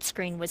that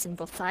screen was in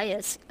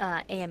Bothaya's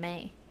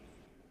AMA.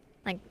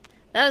 Like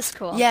that was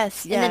cool.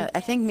 Yes, yeah, I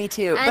think me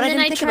too. But I then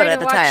didn't think about it at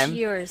the time.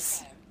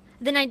 Yours.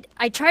 then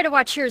I tried to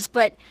watch yours,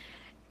 but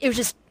it was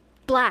just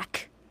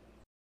black.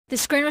 The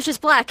screen was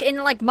just black, and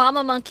like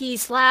Mama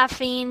Monkey's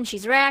laughing,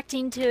 she's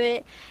reacting to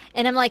it,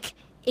 and I'm like,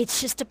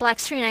 it's just a black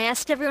screen. I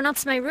asked everyone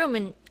else in my room,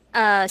 and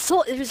I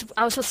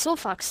was with Soul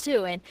Fox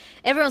too, and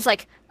everyone's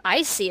like,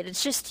 I see it.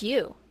 It's just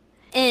you.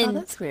 And Oh,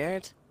 that's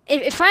weird.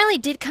 it finally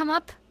did come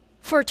up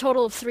for a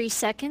total of 3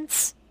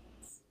 seconds,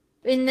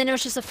 and then it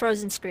was just a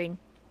frozen screen,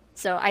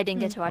 so I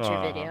didn't get to watch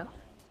your video.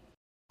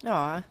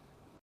 Aw.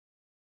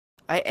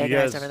 I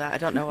agonized over that. I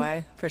don't know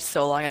why. For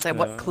so long, I was like,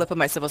 what clip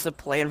am I supposed to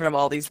play in front of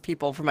all these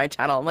people for my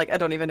channel? I'm like, I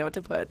don't even know what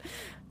to put.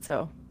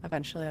 So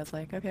eventually I was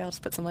like, okay, I'll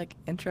just put some like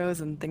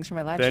intros and things for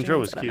my live The intro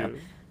was streams. I don't know.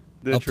 cute.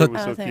 The I'll intro put-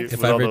 was so thanks. cute. If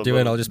with I all ever the do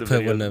it, I'll just the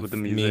put videos one of with the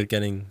me music.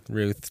 getting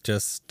Ruth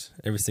just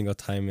every single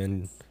time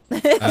in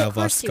Of Lost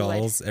course you would.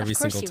 Skulls every Of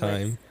course single you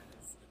would.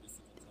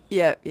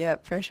 time.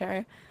 Yep, for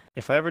sure.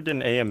 If I ever did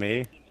an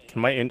AMA,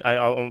 can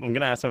I'm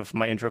gonna ask them if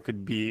my intro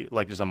could be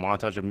like just a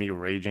montage of me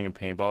raging in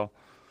paintball.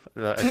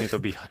 I think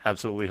that'd be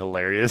absolutely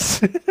hilarious.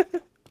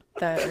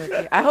 That would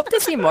be. I hope to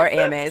see more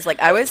AMAs. Like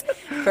I was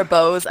for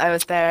Bose, I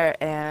was there,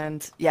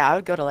 and yeah, I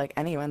would go to like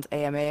anyone's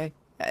AMA,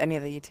 any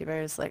of the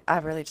YouTubers. Like I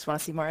really just want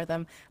to see more of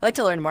them. I like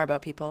to learn more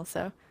about people,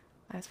 so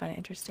I just find it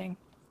interesting.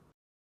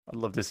 I'd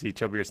love to see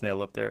Chubby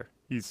Snail up there.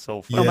 He's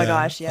so fun. Oh my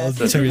gosh,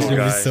 yes. Oh, Chubby Cool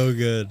Snail is guy. so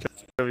good.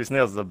 Chubby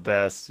Snail's the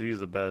best. He's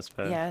the best,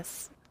 man.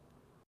 Yes.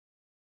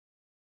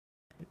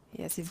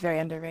 Yes, he's very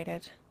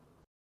underrated.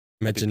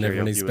 Imagine karaoke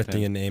everyone with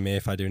expecting him. an AMA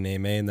if I do an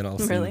AMA, and then all of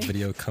a sudden Really? the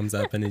video comes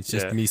up and it's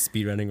just Yeah. me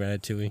speedrunning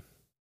Ratatouille.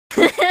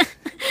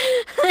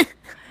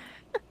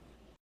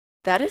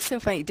 That is so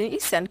funny. Didn't you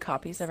send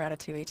copies of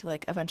Ratatouille to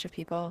like a bunch of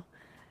people?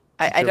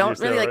 I Chubby don't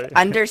Snail, really like right?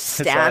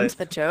 understand it.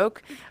 the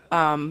joke.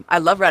 I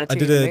love Ratatouille I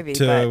did the it movie,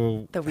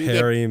 to but the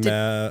Wii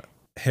game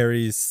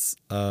Harry's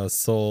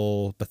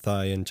Soul,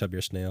 Bethai, and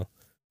Chubby Snail.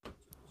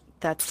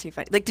 that's too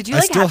funny. Like, did you I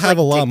like still have have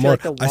to, a like, lot dig more.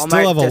 to, like, the I still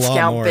Walmart have a lot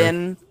discount more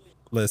bin?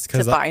 List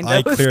because find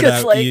I those, cleared 'cause,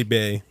 out like-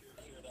 eBay.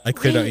 I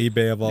cleared out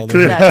eBay of all the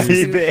Cleared out That's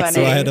reviews. too eBay. funny.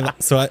 So I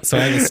had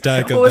I have a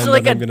stack of Was it them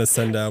like that a- I'm gonna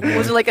send out more.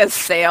 Was it like a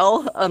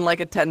sale on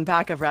like a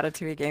 10-pack of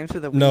Ratatouille games for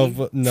the No, Wii?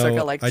 but no.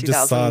 Circa, like, I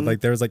just saw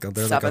like there was like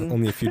 2007?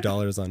 only a few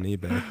dollars on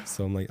eBay,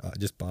 so I'm like I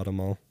just bought them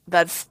all.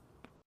 That's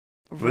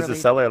Who's really the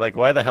seller? Like,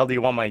 why the hell do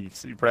you want my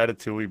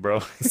Ratatouille,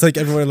 bro? It's like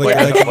everyone like,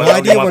 Yeah. like Why why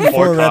don't do you you want want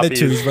more 4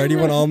 copies? Ratatouilles? Why do you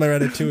want all my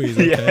Ratatouilles?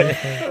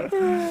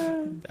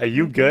 Okay. Are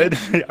you good?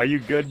 Are you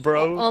good,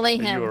 bro? Only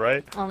Are him. you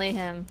alright? Only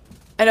him.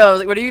 I know.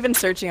 Like, what are you even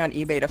searching on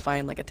eBay to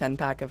find like a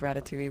 10-pack of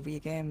Ratatouille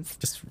Wii games?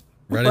 Just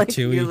Like,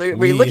 Ratatouille.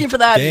 were you looking for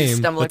that and you game.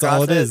 stumble That's across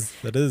all it it? is.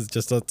 That is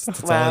just that's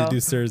all I Wow. do,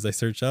 sir. Is I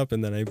search up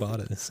and then I bought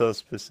it. So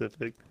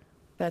specific.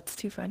 That's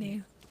too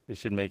funny. They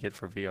should make it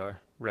for VR.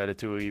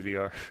 Ratatouille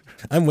VR.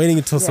 I'm waiting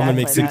until Yeah, someone I'd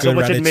makes play a that. good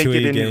Someone should make it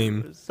Ratatouille in.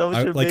 game. Someone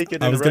I, should like make it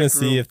in I was the gonna rec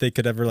see room. if they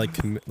could ever like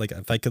like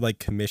if I could like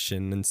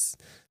commission and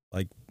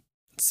like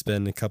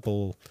spend a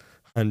couple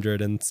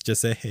 $100 and just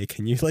say, hey,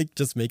 can you like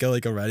just make a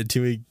like a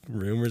Ratatouille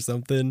room or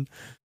something?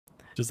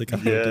 Just like a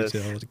Yes.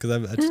 detail because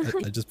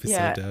I just be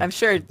Yeah, so down. I'm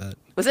sure- with that.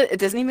 Was it a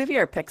Disney movie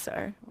or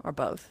Pixar or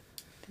both?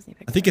 Disney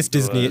Pixar. I think it's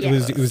Disney. Yeah.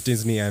 It was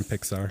Disney and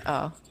Pixar.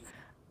 Oh,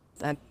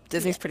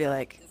 Disney's pretty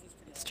like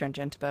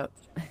stringent about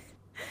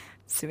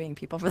suing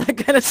people for that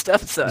kind of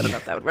stuff. So I don't know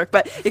if that would work,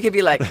 but it could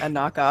be like a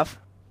knockoff.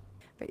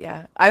 But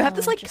yeah, I have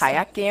this like interesting.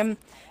 kayak game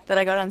that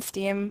I got on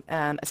Steam,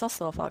 and I saw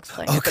Soul Fox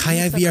playing. Oh, it, but it's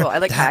Kayak so VR, Cool. I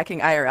like that-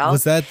 kayaking IRL.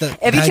 Was that the?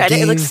 Have you that tried it?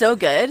 It looks game? so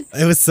good.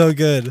 It was so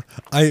good.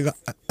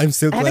 I'm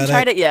so I haven't glad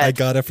tried it yet. I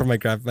got it for my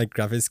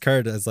graphics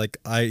card. As like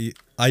I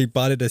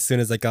bought it as soon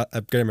as I got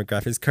upgraded my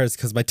graphics cards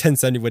because my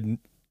 1070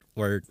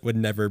 would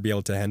never be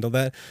able to handle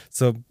that.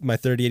 So my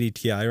 3080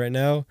 Ti right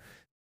now,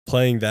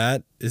 playing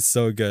that is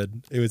so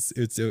good. It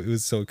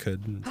was so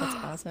good. That's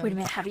awesome. Wait a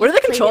minute. Have you What are the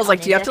played it controls on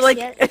like? Do you have to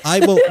index like?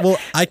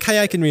 yet? I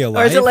kayak in real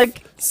life. Or is it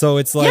like? So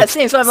it's like Yeah,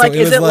 same. So I'm like, it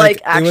is was it like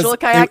it actual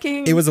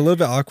kayaking? It was a little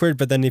bit awkward,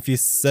 but then if you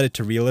set it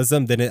to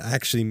realism, then it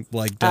actually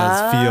like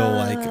does feel Ah,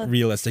 like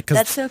realistic. Because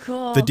That's so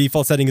cool. the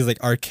default setting is like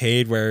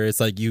arcade, where it's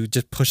like you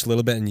just push a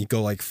little bit and you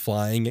go like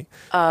flying.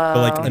 But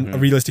like a Mhm.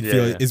 realistic Yeah,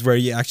 feel yeah. is where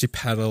you actually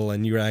pedal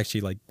and you're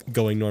actually like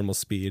going normal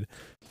speed.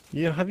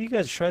 Yeah, have you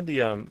guys tried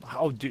the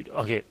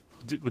okay,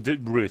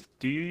 Ruth,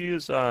 do you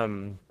use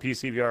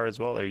PC VR as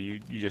well, or you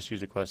just use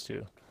the Quest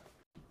 2?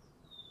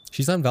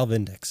 She's on Valve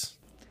Index.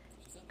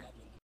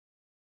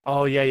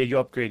 Oh yeah, you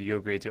upgrade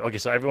too. Okay,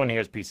 so everyone here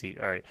is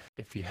PC. All right.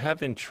 If you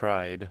haven't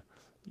tried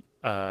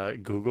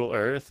Google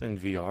Earth and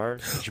VR,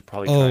 you should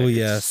probably try Oh, it.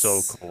 yes. It's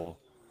so cool.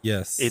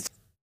 Yes. It's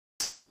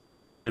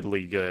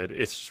really good.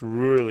 It's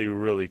really,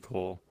 really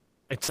cool.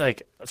 It's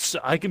like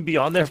I can be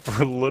on there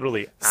for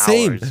literally hours.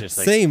 same. Just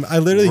like Same. I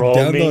literally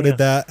roaming. downloaded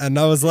that and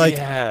I was like,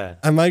 yeah.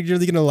 am I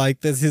really gonna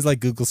like this? He's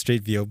like Google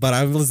Street View, but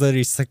I was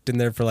literally sucked in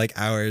there for like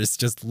hours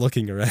just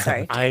looking around.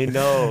 Sorry. I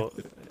know.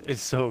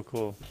 It's so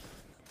cool.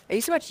 I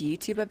used to watch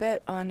YouTube a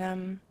bit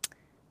on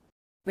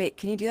Wait,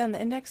 can you do that on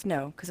the Index?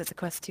 No, because it's a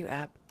Quest 2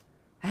 app.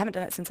 I haven't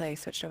done it since I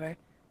switched over.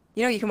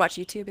 You know, you can watch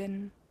YouTube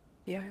in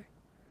VR.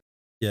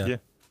 Yeah. Yeah.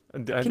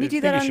 Can you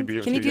do that on?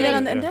 Can you do that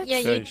on the Index? Yeah,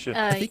 you should.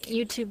 think-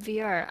 YouTube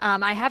VR.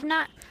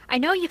 I I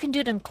know you can do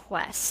it in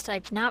Quest.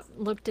 I've not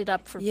looked it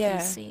up for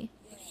PC.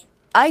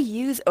 I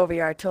use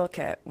OVR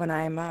Toolkit when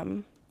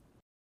I'm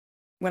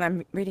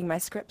reading my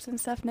scripts and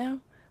stuff now.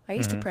 I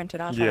used to print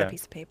it off on a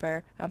piece of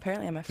paper.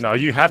 Apparently, I'm a no.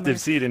 You have to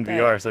see it in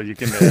VR so you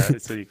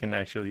can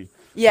actually.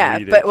 Yeah,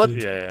 read but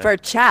it. for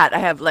chat,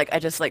 I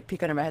just like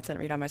peek under my headset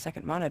and read on my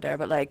second monitor.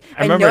 But like,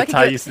 I remember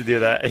Ty used to do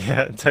that.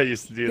 Yeah, Ty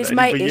used to do that.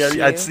 My but issue.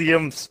 yeah, I'd see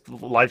him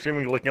live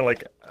streaming, looking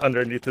like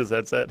underneath his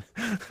headset.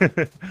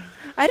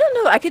 I don't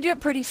know. I could do it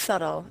pretty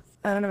subtle.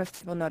 I don't know if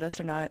people notice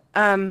or not.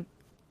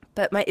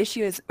 But my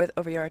issue is with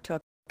OVR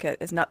Toolkit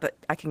is not that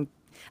I can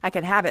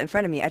have it in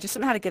front of me. I just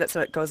don't know how to get it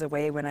so it goes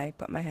away when I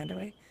put my hand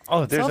away.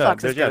 Oh, there's an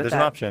option. Yeah,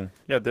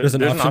 there's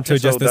an option to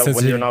adjust so the that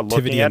when you're not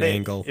looking sensitivity at and it,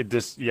 angle. it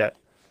just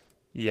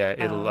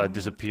it'll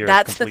disappear.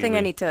 That's completely. the thing I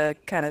need to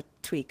kind of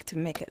tweak to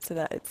make it so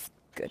that it's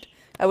good.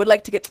 I would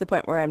like to get to the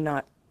point where I'm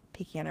not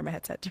peeking under my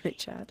headset to read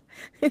chat.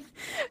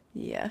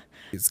 Yeah.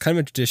 It's kind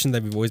of a tradition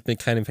that we've always been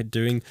kind of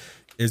doing,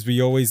 is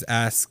we always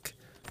ask,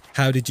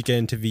 how did you get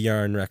into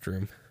VR and Rec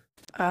Room?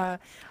 I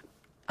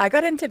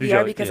got into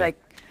VR because I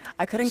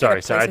couldn't get a PlayStation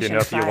 5. Sorry, I didn't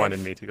know if you wanted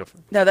me to go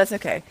first. No, that's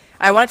okay.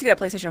 I wanted to get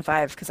a PlayStation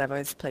 5 because I've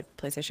always played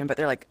PlayStation, but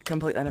they're like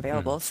completely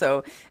unavailable.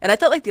 So, and I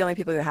thought like the only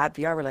people who had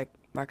VR were like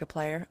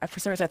Markiplier. For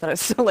some reason, I thought it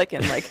was still like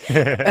in like,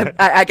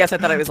 I guess I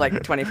thought it was like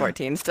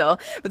 2014 still.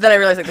 But then I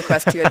realized like the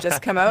Quest 2 had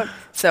just come out,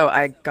 so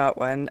I got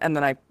one, and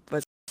then I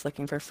was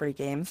looking for free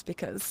games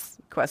because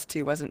Quest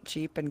 2 wasn't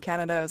cheap in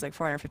Canada. It was like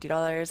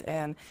 $450,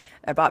 and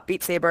I bought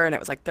Beat Saber, and it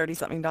was like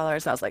 $30-something. And I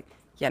was like,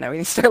 yeah, no, we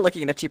need to start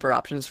looking into cheaper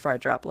options before I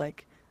drop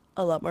like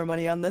a lot more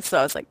money on this. So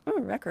I was like,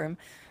 Rec Room.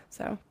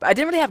 So, but I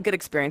didn't really have good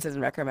experiences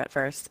in Rec Room at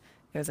first.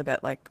 It was a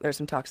bit like there's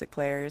some toxic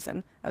players,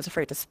 and I was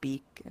afraid to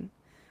speak. And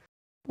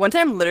one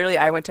time, literally,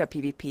 I went to a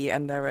PvP,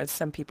 and there was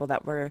some people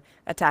that were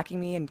attacking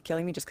me and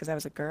killing me just because I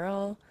was a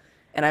girl.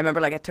 And I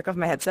remember like I took off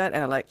my headset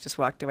and I like just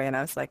walked away, and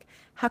I was like,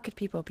 how could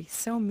people be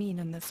so mean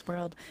in this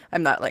world?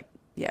 I'm not like.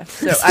 Yeah,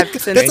 so I've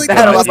since That's like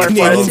had a lot more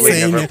Canadian fortitude.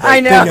 saying I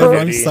know.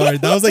 I'm sorry,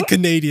 that was like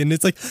Canadian.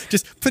 It's like,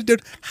 just put it down.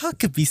 How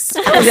could be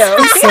so, I know.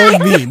 so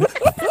mean?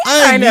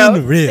 I know,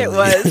 mean, really. it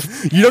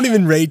was. You don't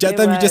even rage at It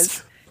them. You was.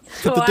 just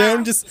put it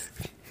down. Just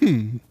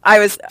I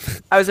was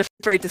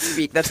afraid to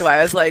speak. That's why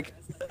I was like,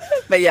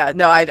 but yeah,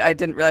 no, I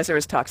didn't realize there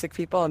was toxic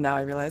people, and now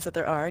I realize that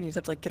there are, and you just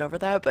have to like get over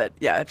that. But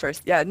yeah, at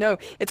first, yeah, no,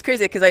 it's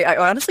crazy because I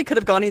honestly could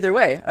have gone either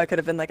way. I could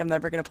have been like, I'm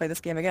never gonna play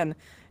this game again,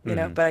 you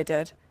know. But I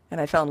did,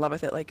 and I fell in love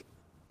with it like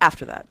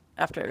after that.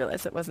 After I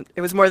realized it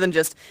was more than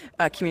just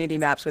community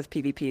maps with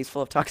PvPs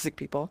full of toxic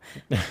people.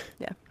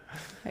 Yeah,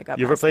 I got.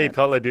 You ever played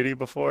Call of Duty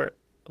before?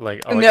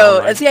 Like no,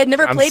 online? see, I'd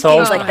never played so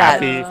games like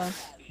that.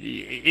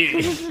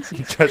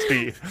 Trust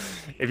me,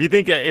 if you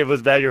think it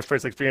was bad, your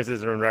first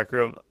experiences in Rec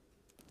Room.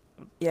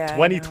 Yeah.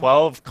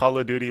 2012 Call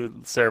of Duty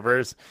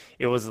servers.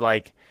 It was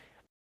like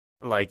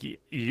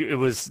it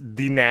was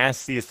the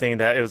nastiest thing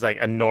that it was like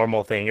a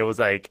normal thing. It was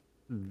like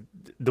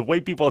the way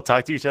people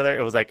talk to each other.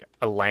 It was like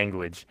a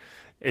language.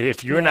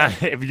 If you're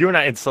not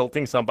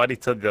insulting somebody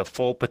to the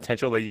full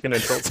potential that you can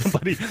insult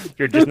somebody,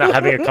 you're just not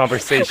having a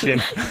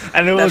conversation.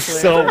 And it was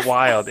so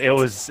wild. It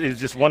was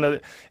just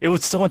it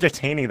was so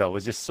entertaining though. It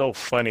was just so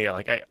funny.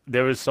 Like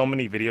there was so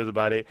many videos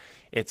about it.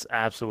 It's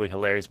absolutely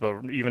hilarious.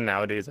 But even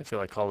nowadays, I feel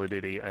like Call of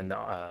Duty and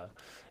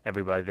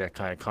everybody there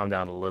kind of calmed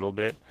down a little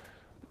bit.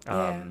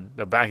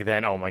 But back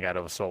then, oh my God,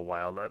 it was so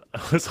wild.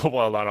 It was so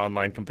wild on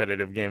online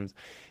competitive games.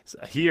 So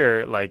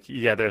here, like,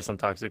 yeah, there's some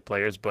toxic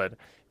players, but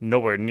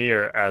nowhere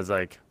near as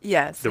like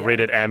the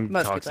rated M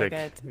Most toxic.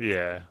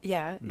 Yeah.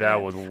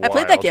 That was wild. I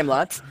played that game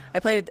lots. I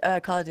played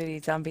Call of Duty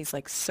Zombies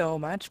like so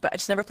much, but I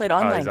just never played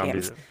online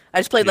games. I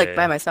just played like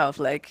by myself,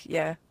 like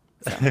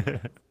So.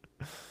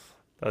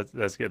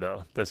 That's good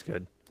though. That's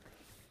good.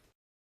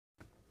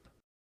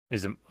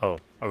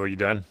 Were you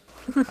done?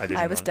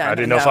 I was done. I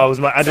didn't know if it was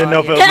my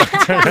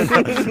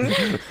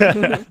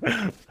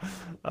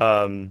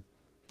turn.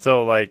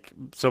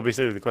 So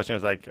basically the question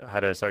is like how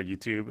to start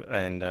YouTube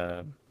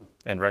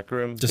and Rec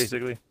Room, just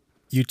basically.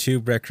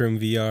 YouTube, Rec Room,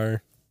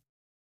 VR.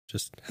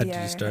 Just how did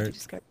you start? How did you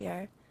start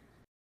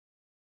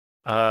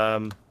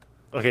VR?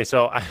 Okay,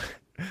 so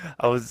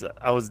I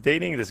was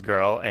dating this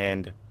girl,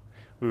 and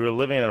we were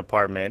living in an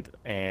apartment,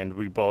 and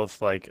we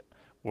both like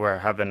were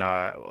having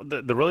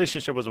the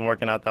relationship wasn't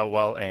working out that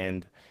well,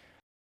 and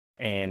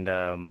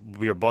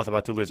we were both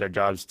about to lose our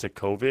jobs to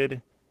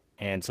COVID.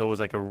 And so it was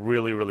like a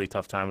really, really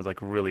tough time. It was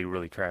like really,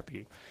 really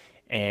crappy.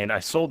 And I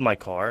sold my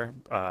car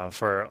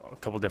for a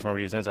couple different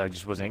reasons. I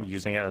just wasn't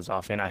using it as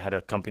often. I had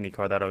a company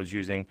car that I was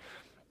using,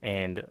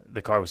 and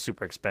the car was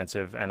super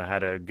expensive. And I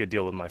had a good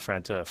deal with my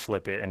friend to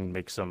flip it and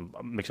make some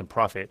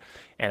profit.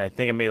 And I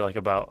think I made like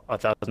about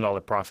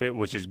 $1,000 profit,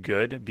 which is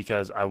good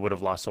because I would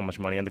have lost so much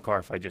money in the car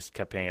if I just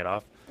kept paying it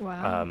off.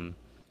 Wow.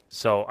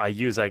 So I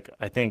used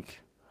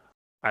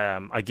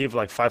I gave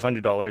like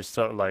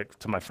 $500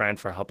 to my friend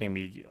for helping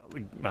me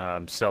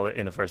sell it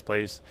in the first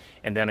place,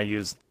 and then I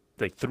used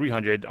like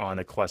 $300 on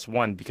the Quest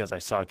 1 because I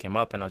saw it came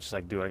up, and I was just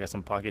like, dude, I got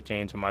some pocket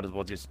change, I might as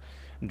well just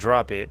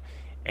drop it.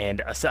 And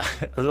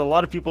a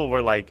lot of people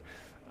were like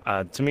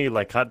To me,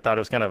 like, I thought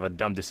it was kind of a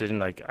dumb decision.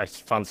 Like, I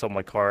found sold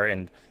my car,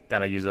 and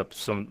then I used up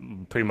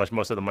pretty much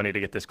most of the money to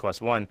get this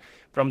Quest 1.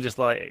 But I'm just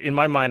like, in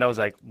my mind, I was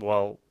like,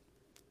 well,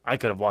 I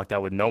could have walked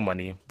out with no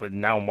money, but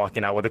now I'm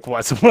walking out with a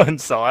Quest 1,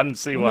 so I don't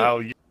see how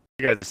you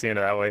guys are seeing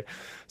it that way.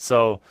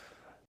 So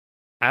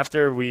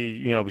after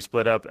we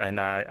split up, and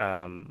I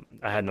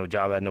had no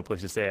job, I had no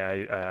place to stay.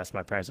 I asked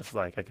my parents if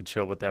like I could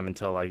chill with them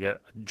until I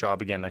get a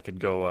job again. I could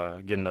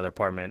go get another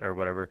apartment or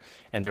whatever,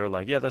 and they were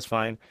like, yeah, that's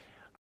fine.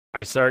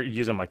 I started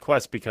using my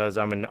Quest because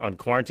I'm on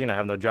quarantine. I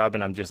have no job,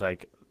 and I'm just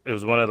like, it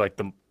was one of like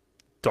the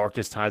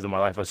darkest times of my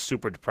life. I was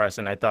super depressed,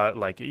 and I thought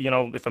like,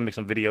 if I make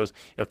some videos,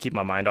 it'll keep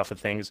my mind off of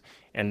things.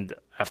 And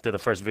after the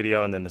first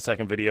video, and then the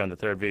second video, and the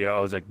third video, I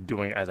was like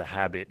doing it as a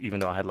habit, even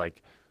though I had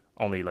like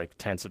only like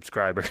 10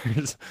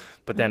 subscribers.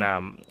 But then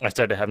I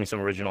started having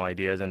some original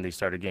ideas, and they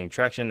started gaining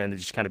traction, and it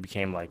just kind of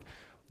became like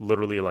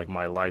literally like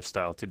my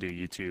lifestyle to do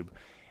YouTube.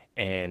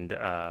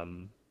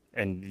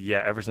 And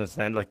yeah, ever since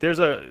then, like there's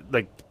a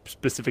like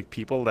specific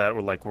people that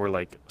were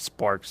like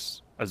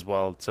sparks as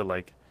well to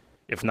like,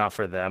 if not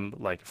for them,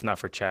 like if not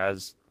for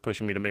Chaz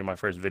pushing me to make my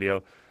first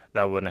video,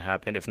 that wouldn't have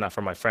happened. If not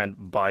for my friend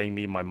buying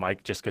me my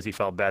mic just because he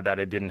felt bad that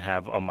I didn't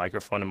have a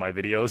microphone in my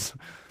videos,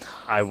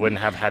 I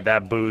wouldn't have had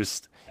that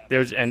boost. It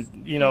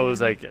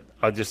was like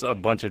just a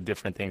bunch of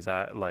different things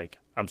that like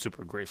I'm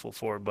super grateful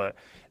for. But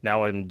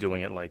now I'm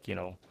doing it like,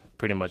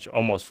 pretty much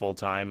almost full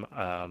time.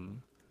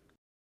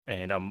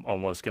 And I'm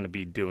almost going to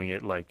be doing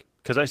it like,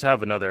 because I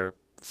have another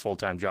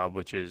full-time job,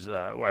 which is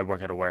I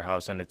work at a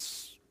warehouse, and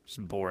it's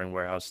boring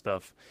warehouse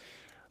stuff.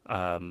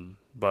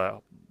 But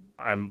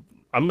I'm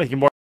making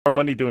more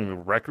money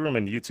doing Rec Room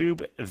and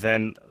YouTube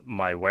than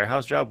my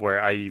warehouse job,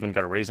 where I even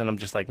got a raise. And I'm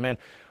just like, man,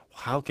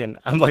 why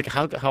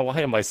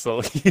am I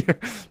still here?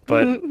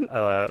 But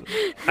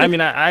I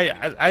mean,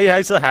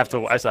 I still have to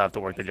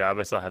work the job.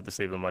 I still have to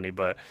save the money,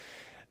 but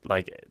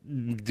like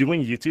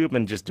doing YouTube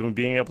and just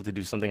being able to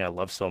do something I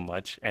love so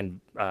much, and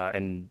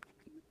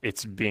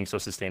it's being so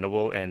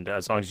sustainable, and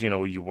as long as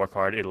you work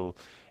hard, it'll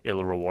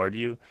reward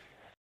you.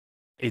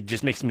 It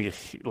just makes me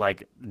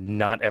like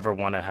not ever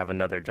want to have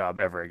another job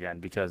ever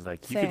again, because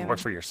like you can work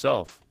for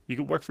yourself. You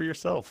can work for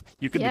yourself.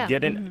 You can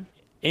get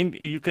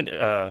you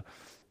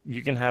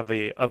can have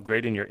a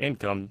upgrade in your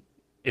income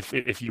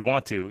if you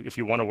want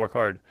to work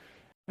hard.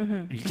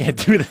 You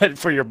can't do that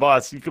for your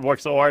boss. You can work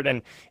so hard,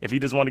 and if he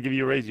doesn't want to give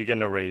you a raise, you get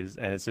no raise.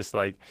 And it's just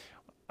like,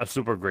 I'm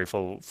super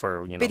grateful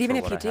for But even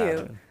for if what you I do,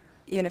 have.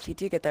 even if you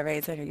do get that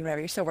raise or whatever,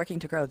 you're still working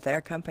to grow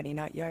their company,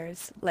 not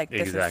yours. Like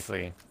this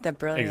Exactly. is the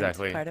brilliant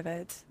Exactly. part of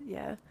it.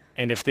 Yeah.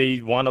 And if they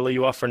want to lay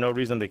you off for no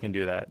reason, they can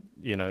do that.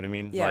 You know what I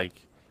mean? Yeah.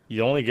 Like,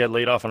 you only get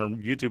laid off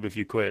on YouTube if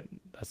you quit.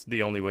 That's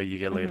the only way you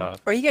get laid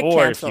off. Or you get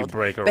Or canceled. if you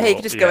break a But hey, you can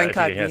rule. just go Yeah, if you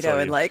get incognito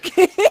and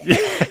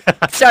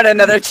canceled, like start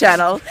another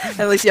channel.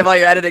 At least you have all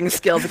your editing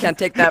skills. I can't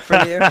take that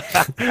from you.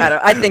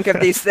 I think of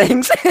these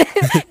things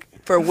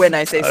for when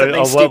I say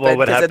something stupid,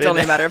 because it's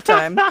only a matter of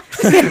time.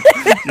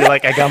 You're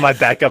like, I got my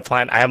backup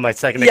plan. I have my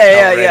second Yeah,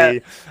 account yeah,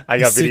 ready. I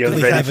got videos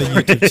secretly ready. have a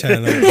for YouTube it.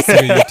 channel, a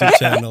secret YouTube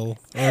channel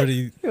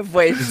already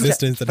Voice,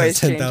 existence that has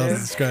voice 10,000 changer.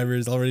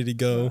 subscribers already to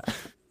go.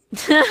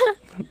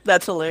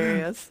 That's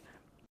hilarious.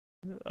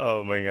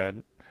 Oh my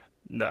god.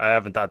 No, I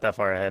haven't thought that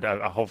far ahead.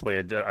 Hopefully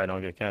I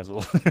don't get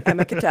canceled. I'm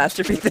a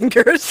catastrophe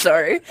thinker.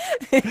 Sorry.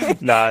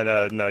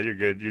 No, you're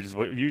good.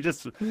 You're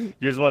just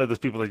one of those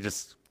people that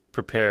just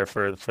prepare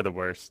for the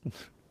worst.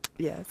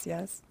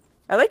 Yes.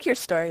 I like your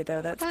story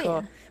though. That's Oh,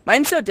 cool. yeah.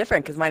 Mine's so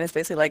different because mine is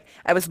basically like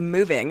I was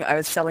moving. I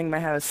was selling my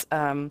house.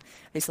 I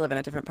used to live in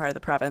a different part of the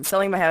province.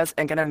 Selling my house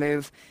and gonna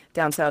move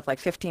down south, like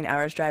 15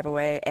 hours drive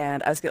away.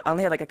 And I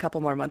only had like a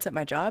couple more months at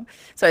my job.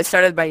 So I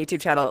started my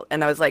YouTube channel,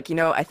 and I was like,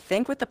 I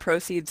think with the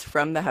proceeds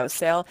from the house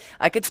sale,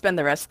 I could spend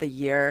the rest of the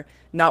year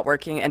not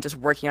working and just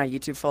working on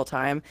YouTube full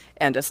time.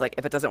 And just like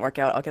if it doesn't work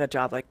out, I'll get a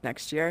job like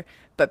next year.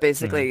 But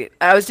basically,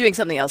 I was doing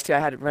something else too. I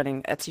had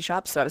running Etsy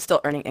shops, so I was still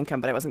earning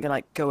income, but I wasn't gonna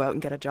like go out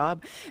and get a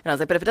job. And I was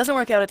like, but if it doesn't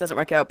work out, it doesn't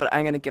work out. But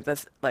I'm gonna give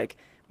this like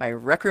my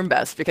Rec Room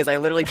best, because I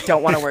literally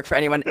don't want to work for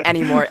anyone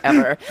anymore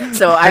ever.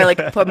 So I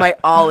like put my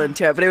all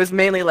into it. But it was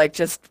mainly like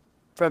just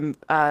from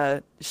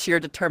sheer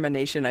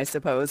determination, I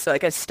suppose. So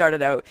like I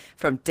started out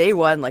from day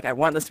one, like I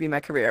want this to be my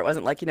career. It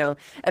wasn't like,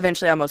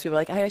 eventually how most people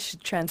are like, I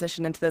should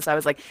transition into this. I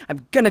was like,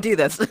 I'm gonna do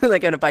this.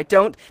 Like, and if I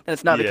don't, then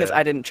it's not because Yeah.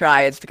 I didn't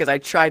try. It's because I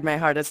tried my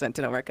hardest and it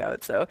didn't work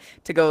out. So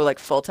to go like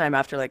full time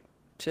after like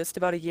just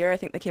about a year, I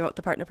think they came out with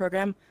the partner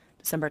program,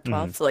 December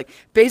 12th. So like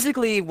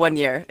basically 1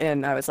 year,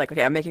 and I was like,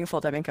 okay, I'm making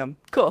full time income.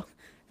 Cool.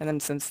 And then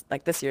since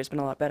like this year's been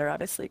a lot better,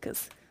 obviously,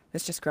 because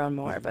it's just grown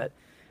more. But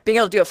being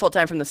able to do it full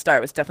time from the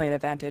start was definitely an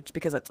advantage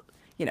because it's,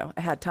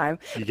 I had time.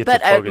 You get But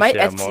to focus, my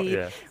yeah, Etsy, more,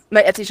 yeah.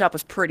 my Etsy shop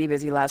was pretty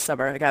busy last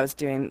summer. Like I was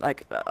doing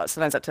like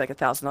sometimes up to like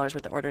 $1,000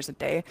 worth of orders a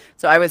day.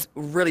 So I was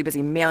really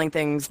busy mailing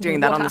things,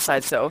 doing that on Wow. the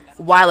side. So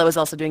while I was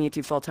also doing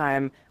YouTube full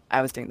time,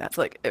 I was doing that.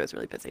 So like it was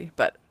really busy,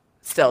 but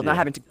still not Yeah.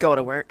 having to go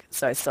to work.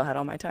 So I still had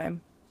all my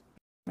time,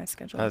 my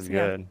schedule. That's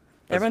Yeah. good.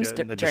 That's Everyone's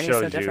good. That just journey is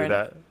so shows you different.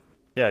 that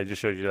Yeah, it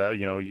just shows you that,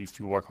 if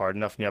you work hard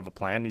enough and you have a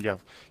plan, you kind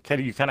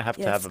of have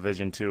to have Yes, a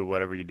vision too,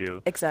 whatever you do. If you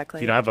don't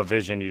exactly. have a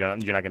vision, you're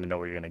not going to know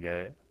where you're going to get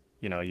it.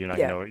 You're not going Yeah,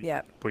 to know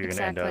yeah. where you're going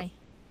to end up.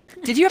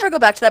 Exactly. Did you ever go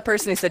back to that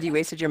person who said you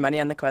wasted your money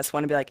on the Quest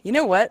One and be like, you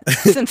know what?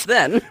 Since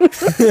then,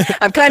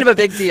 I'm kind of a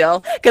big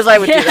deal because I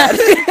would do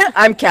that.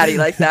 I'm catty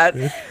like that.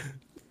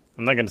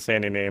 I'm not going to say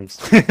any names.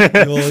 Well,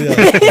 yeah,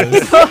 of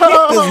course.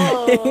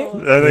 Oh. I'm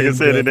not going to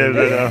say any names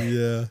right now.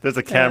 Yeah. There's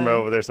a camera Uh,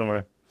 over there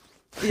somewhere.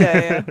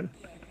 Yeah,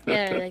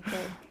 Yeah, like the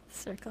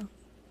circle.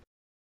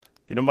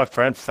 My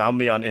friend found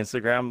me on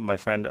Instagram. My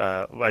friend,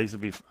 I used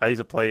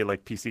to play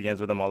like PC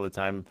games with him all the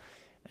time,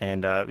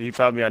 and he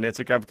found me on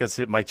Instagram because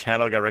my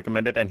channel got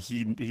recommended, and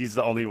he's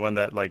the only one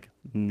that like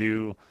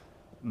knew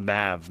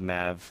Mav,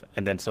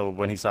 and then so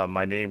when he saw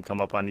my name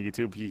come up on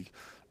YouTube, he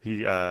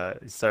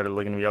started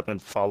looking me up and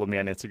followed me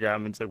on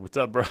Instagram and said, "What's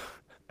up, bro?"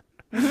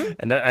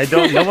 And I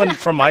don't. No one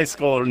from my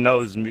school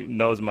knows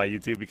my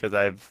YouTube because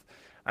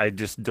I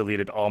just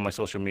deleted all my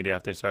social media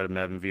after I started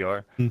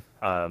MavInVR.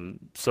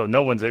 So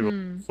no one's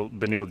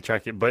been able to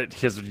track it. But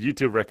his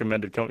YouTube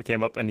recommended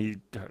came up, and he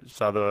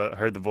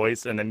heard the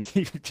voice, and then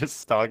he just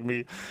stalked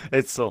me.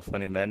 It's so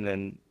funny, man.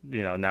 And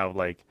now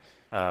like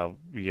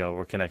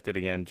we're connected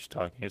again, just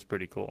talking. It's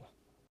pretty cool.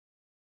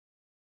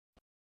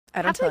 I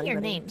How don't tell about your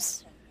anybody.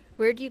 names?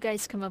 Where do you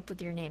guys come up with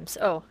your names?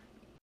 Oh,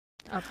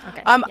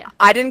 okay. Yeah.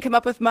 I didn't come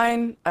up with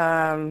mine.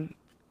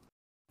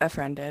 A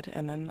friend did,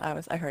 and then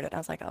I heard it, and I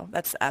was like, oh,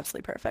 that's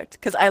absolutely perfect.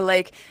 Because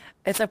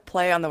it's a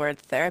play on the word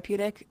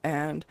therapeutic,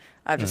 and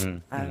I don't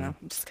know, I'm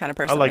just the kind of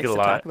I person that like it likes a to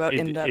lot. talk about It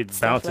in-depth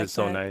stuff bounces like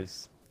so that.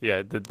 nice.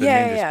 Yeah, the Yeah, name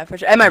yeah, just yeah, for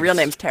sure. And my real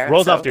name's Tara,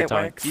 rolls so off your it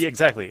tongue. works. Yeah,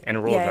 exactly, and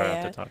it rolls Yeah, right yeah,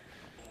 off the yeah. tongue.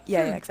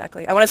 Yeah,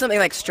 exactly. I wanted something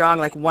like strong,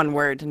 like one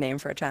word to name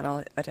for a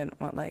channel. I didn't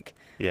want like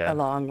Yeah, a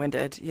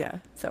long-winded, yeah.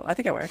 So I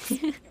think it works.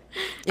 I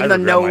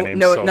Even though regret my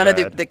name so none of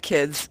bad. the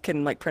kids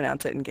can like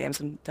pronounce it in games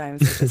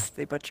sometimes.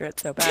 They butcher it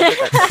so bad,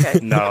 but that's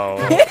okay. No,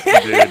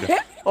 dude.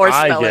 Or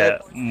I spell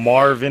it. get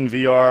Marvin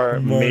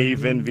VR,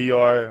 Maven Marvin.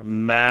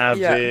 VR,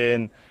 Yeah,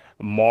 Mavin,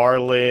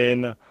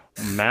 Marlin,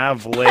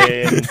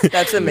 Mavlin,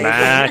 that's amazing.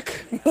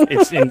 Mac.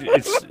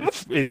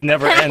 It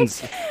never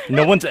ends.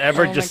 No one's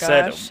ever Oh my just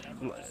said. gosh.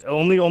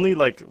 Only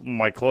like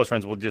my close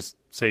friends will just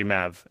say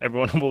Mav.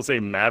 Everyone will say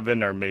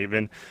Mavin or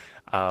Maven.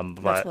 That's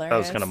But that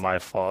was kind of hilarious. my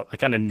fault. I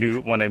kind of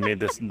knew when I made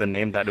the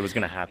name that it was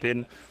gonna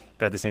happen,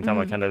 but at the same time,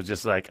 I kind of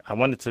just like I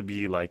want it to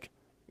be like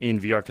in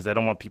VR because I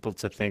don't want people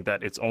to think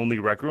that it's only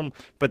Rec Room.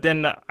 But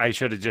then I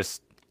should have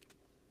just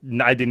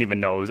I didn't even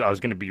know I was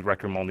gonna be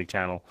Rec Room only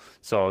channel,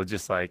 so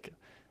just like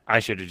I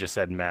should have just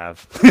said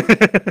Mav.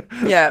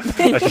 Yeah.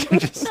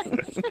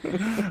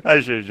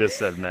 I should have just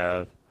said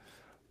Mav.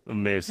 Made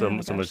Oh my so gosh,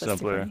 much that's too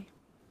simpler, funny.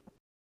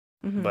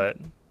 Hmm. but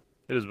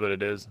it is what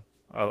it is.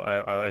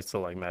 I still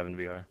like Mav in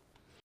VR.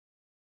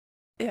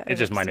 Yeah, it It's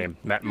just works my too.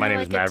 name. My I name is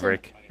like it too.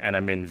 Maverick, and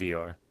I'm in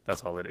VR.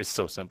 That's all it is. It's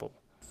so simple.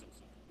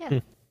 Yeah.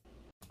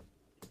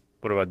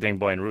 What about Ding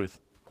Boy and Ruth?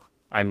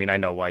 I mean, I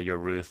know why you're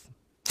Ruth.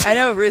 I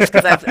know Ruth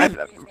because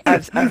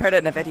I've heard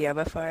it in a video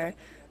before.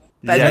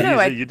 But I Yeah, don't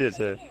know. you did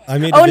say. I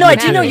made a Oh no, I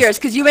video do know too. yours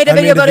because you made a I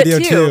video made a about it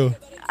video too. too.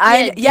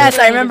 Yeah, Yes,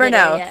 you I made a remember video,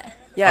 now. yeah. Oh,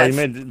 Yes, you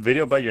made a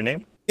video about your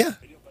name? Yeah,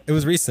 it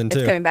was recent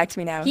it's too. coming back to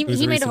me now. He was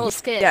made a recent. whole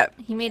skit. Yeah.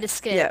 He made a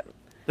skit. Yeah,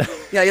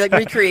 yeah, you like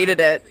recreated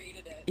it.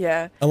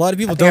 Yeah. A lot of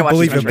people I think I don't watched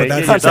believe it it, but on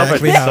that's YouTube.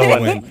 exactly Yeah, how so it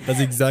funny. went. That's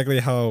exactly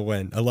how it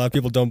went. A lot of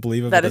people don't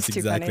believe it, That but is that's too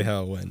exactly funny.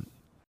 how it went.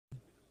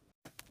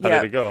 How Yeah.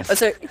 did it go? Oh,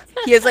 so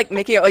he is like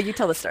making. Oh, you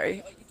tell the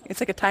story. It's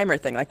like a timer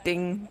thing, like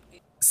ding.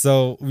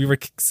 So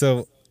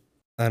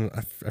I don't,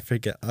 I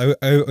forget. I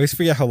always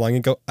forget how long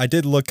ago. I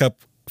did look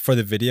up for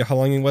the video how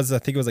long it was. I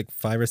think it was like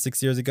 5 or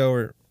 6 years ago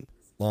or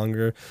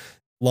longer,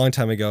 long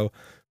time ago.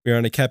 We were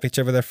on a camping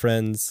trip with our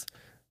friends.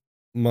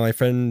 My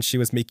friend, she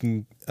was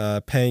making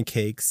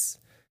pancakes,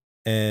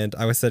 and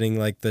I was setting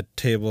like the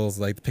tables,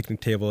 like the picnic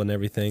table and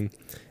everything.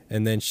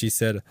 And then she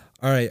said,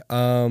 "All right,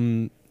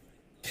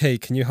 hey,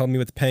 can you help me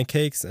with the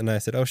pancakes?" And I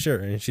said, "Oh, sure."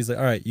 And she's like,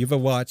 "All right, you have a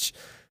watch,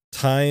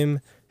 time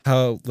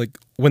how like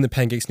when the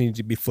pancakes needed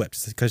to be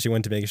flipped because she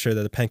wanted to make sure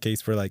that the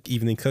pancakes were like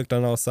evenly cooked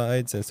on all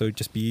sides, and so it'd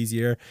just be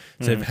easier.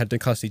 So I had to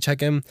constantly check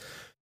them.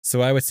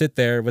 So I would sit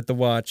there with the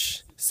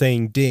watch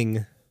saying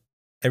ding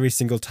every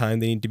single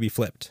time they need to be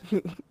flipped.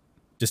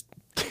 Just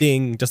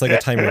ding, just like a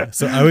timer.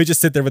 So I would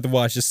just sit there with the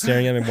watch, just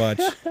staring at my watch,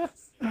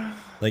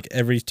 like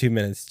every 2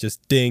 minutes,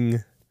 just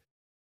ding,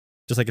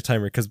 just like a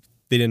timer, because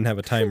they didn't have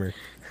a timer.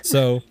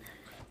 So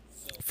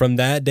from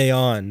that day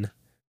on,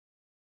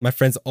 my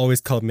friends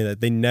always called me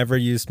that. They never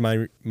used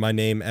my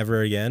name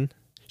ever again.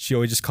 She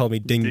always just called me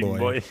Ding, Ding Boy.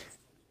 Boy.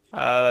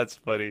 Ah, that's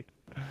funny.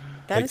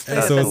 That Like, is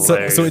and funny. so That's it's so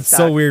hilarious. it's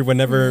so weird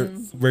whenever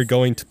we're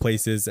going to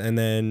places and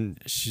then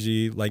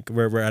she like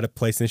we're at a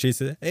place and she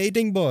says, "Hey,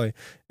 Ding Boy,"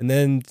 and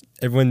then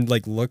everyone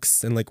like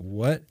looks and like,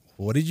 what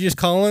did you just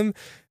call him?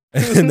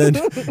 And then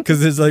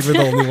because it's like we're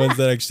the only ones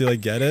that actually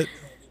like get it.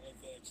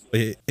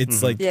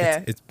 It's like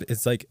Yeah.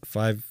 it's like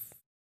 5,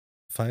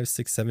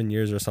 6, 7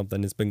 years or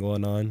something. It's been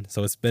going on,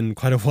 so it's been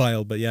quite a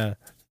while. But yeah,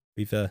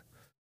 we've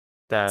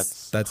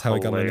That's how I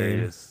got my name.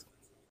 hilarious.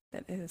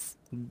 It is.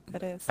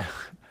 It is.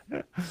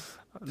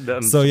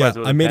 So yeah,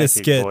 I made a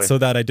skit so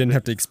that I didn't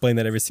have to explain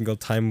that every single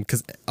time,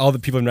 because all the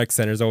people in rec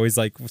center is always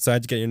like, so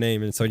how'd you get your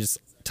name? And so I just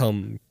tell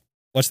them,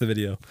 watch the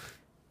video.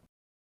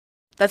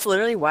 That's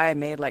literally why I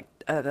made like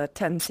the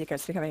 10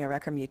 secrets to becoming a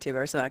Rec Room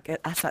YouTuber. So I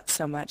get asked that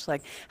so much.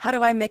 Like, how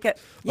do I make it?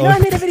 You know, I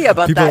made a video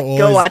about that.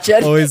 Go watch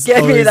it.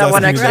 Give me that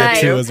one extra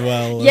too as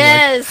well.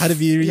 Yes. Like, how to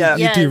be a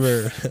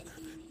YouTuber.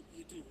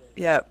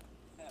 Yeah.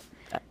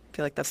 I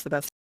feel like that's the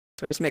best.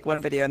 Just make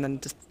one video and then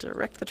just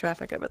direct the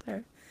traffic over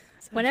there.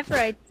 So.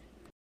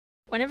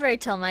 Whenever I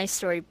tell my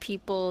story,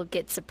 people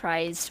get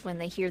surprised when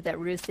they hear that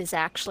Ruth is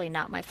actually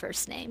not my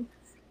first name.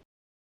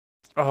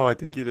 Oh, I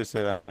think you just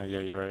said that. Yeah,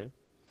 you're right.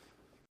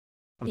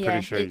 I'm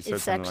pretty sure you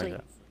said something like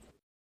that.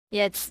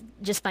 Yeah, it's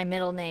just my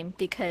middle name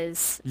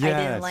because Yes,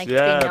 I didn't like to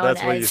yeah, be known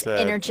that's what you as said.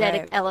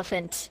 Energetic Right.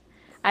 Elephant.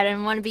 I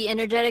didn't want to be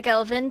Energetic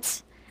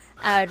Elephant.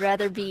 I'd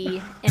rather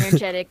be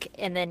Energetic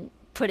and then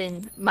put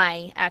in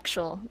my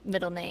actual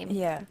middle name.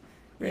 Yeah.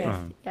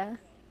 Yeah. Yeah.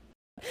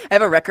 I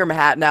have a Rec Room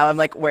hat now. I'm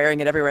like wearing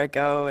it everywhere I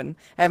go, and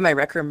I have my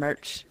Rec Room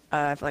merch.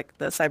 I have like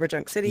the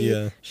Cyberjunk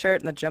City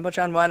shirt and the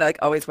Jumbotron one. I like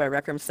always wear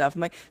Rec Room stuff.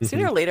 I'm like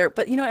sooner or later,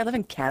 but you know, I live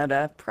in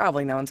Canada.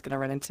 Probably no one's gonna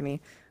run into me.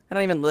 I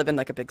don't even live in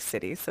like a big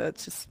city, so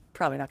it's just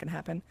probably not gonna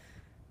happen.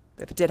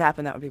 If it did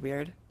happen, that would be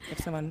weird. If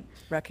someone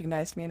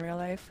recognized me in real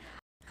life.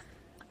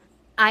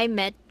 I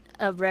met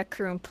a Rec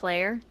Room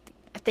player.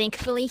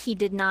 Thankfully, he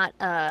did not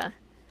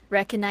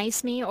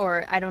recognize me,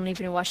 or I don't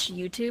even watch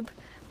YouTube.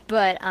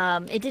 But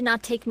it did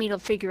not take me to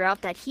figure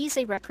out that he's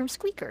a Rec Room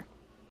squeaker.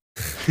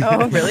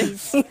 Oh, really?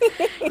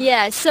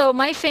 Yeah, so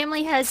my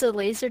family has a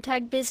laser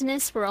tag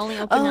business. We're only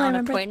open on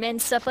appointment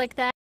and stuff like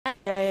that.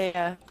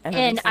 Yeah.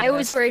 And I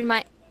was wearing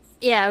my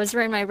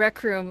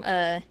Rec Room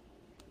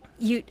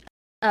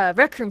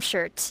Rec Room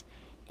shirt.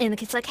 And the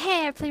kid's like,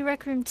 hey, I play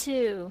Rec Room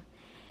too.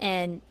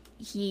 And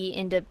he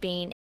ended up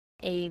being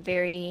a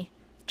very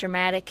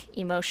dramatic,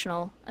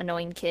 emotional,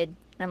 annoying kid.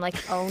 And I'm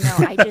like, oh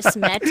no, I just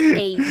met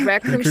a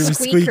Rec Room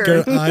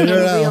squeaker in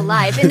real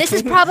life. And this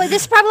is probably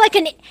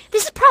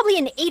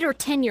an 8 or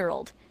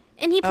 10-year-old.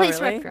 And he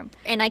plays Rec Room.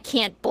 And I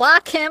can't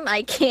block him.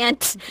 I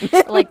can't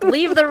like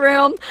leave the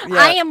room. Yeah.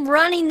 I am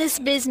running this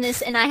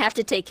business and I have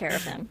to take care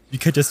of him. You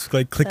could just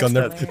like click on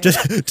them.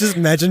 Just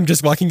imagine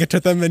just walking into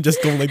them and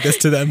just going like this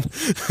to them.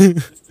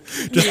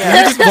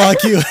 Just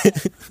block you.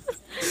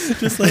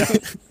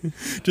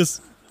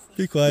 just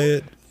be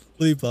quiet.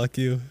 Please block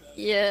you.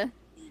 Yeah.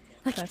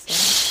 Like,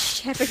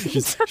 shh,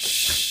 everything's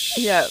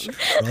okay. Yeah.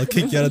 I'll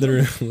kick you out of the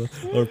room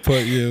or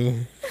put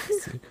you.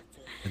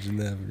 Imagine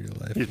that in real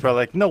life. He's probably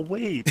like, no,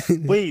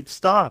 wait,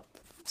 stop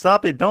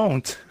it,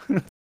 don't.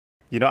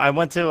 You know, I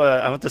went to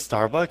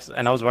Starbucks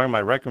and I was wearing my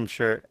Rec Room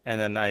shirt,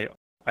 and then I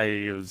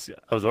was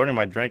ordering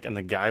my drink, and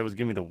the guy was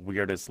giving me the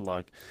weirdest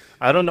look.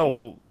 I don't know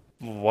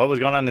what was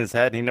going on in his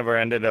head. He never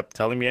ended up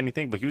telling me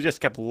anything, but he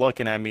just kept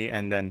looking at me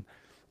and then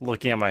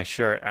looking at my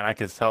shirt, and I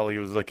could tell he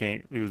was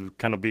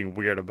kind of being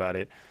weird about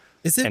it.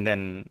 Is it? And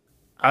then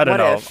I don't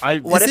know.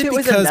 What if it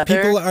was another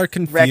people are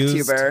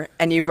confused? RecTuber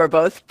and you were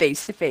both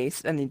face to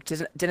face and you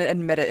didn't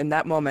admit it in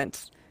that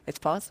moment? It's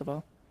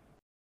possible.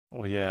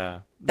 Well, yeah.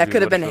 That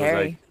could have been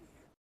Harry. Like...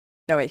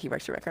 No, wait, he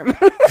works for Rec Room.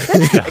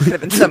 It could have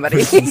been somebody.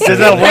 Does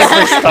that work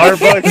for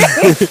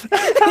Starbucks?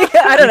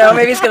 I don't know.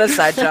 Maybe he's got a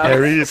side job.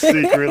 Harry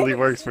secretly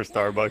works for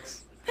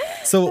Starbucks.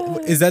 So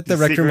is that the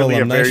Rec Room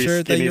alumni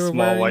shirt that you were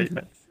wearing?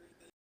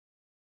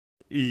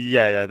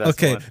 Yeah, that's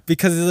okay.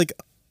 Because it's like,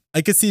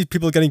 I could see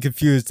people getting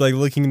confused, like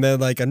looking at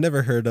like, I've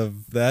never heard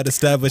of that,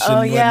 established in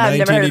 1987. I've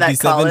never heard of that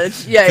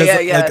college.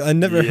 Yeah. Like, I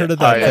never heard of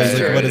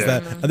that. What is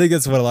that? I think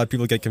that's what a lot of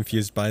people get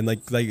confused by, and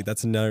like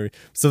that's another.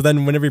 So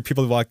then, whenever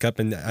people walk up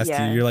and ask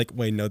you, you're like,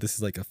 wait, no, this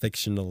is like a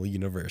fictional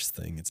universe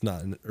thing. It's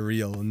not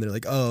real, and they're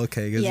like, oh,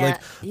 okay, because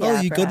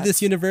you go to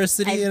this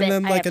university, and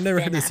I'm like, I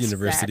never heard of this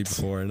university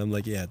before, and I'm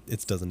like, yeah,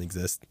 it doesn't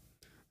exist.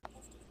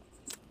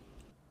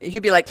 You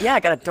could be like, yeah,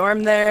 I got a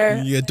dorm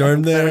there. You got a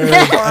dorm there.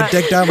 I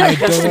decked out my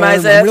dorm.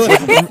 Customize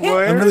it.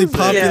 I'm really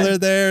popular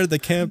there. The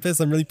campus,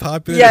 I'm really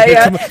popular.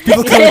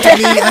 People come to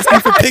me asking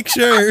for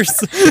pictures.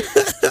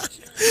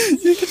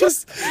 You could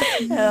just...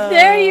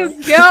 There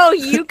you go.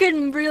 You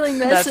can really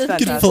mess with people.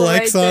 You can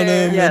flex on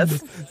them.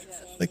 Yes.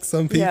 Like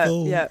some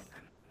people. Yeah.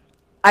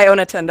 I own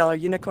a $10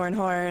 unicorn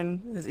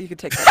horn. You could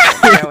take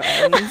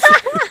that.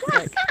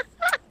 Like,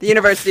 the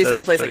university's the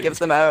place that gives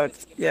them out.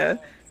 Yeah.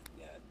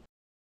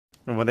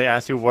 And when they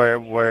ask you where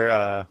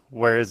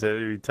is it,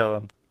 you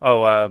tell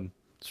them,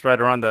 it's right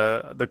around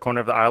the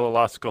corner of the Isle of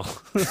Law School.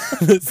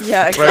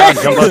 Yeah, exactly. Right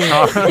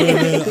on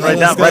Jumbotron.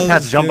 right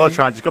past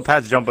Jumbotron. Just go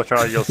past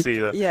Jumbotron, you'll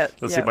see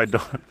see my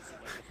door.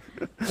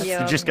 You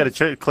just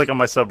gotta click on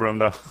my subroom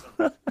though.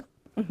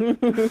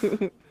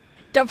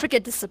 Don't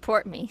forget to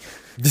support me.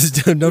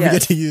 Just don't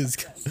forget to use.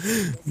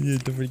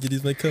 Don't forget to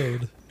use my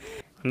code.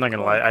 I'm not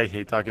gonna lie, I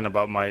hate talking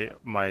about my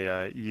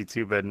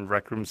YouTube and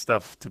Rec Room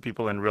stuff to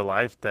people in real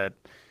life that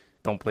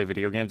don't play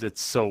video games. It's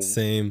so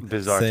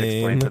bizarre to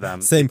explain to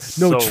them.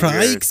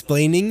 Try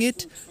explaining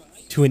it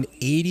to an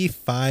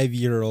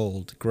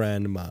 85-year-old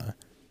grandma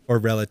or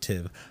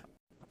relative.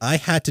 I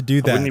had to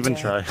do that. I wouldn't even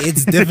try.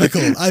 It's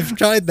difficult. I've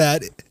tried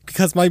that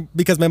because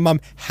my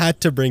mom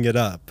had to bring it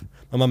up.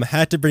 My mom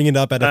had to bring it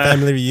up at a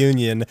family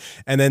reunion,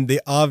 and then they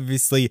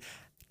obviously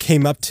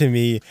came up to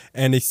me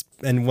and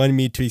wanted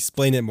me to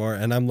explain it more,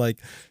 and I'm like,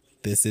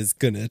 this is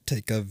gonna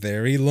take a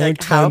very long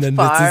time, and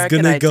this is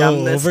gonna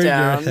go over your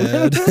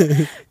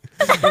head.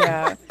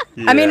 Yeah.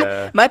 I mean,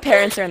 my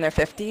parents are in their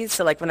 50s,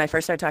 so like when I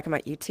first started talking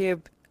about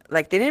YouTube,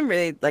 like they didn't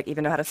really like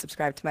even know how to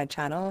subscribe to my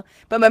channel.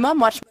 But my mom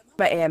watched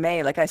my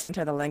AMA, like I sent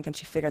her the link and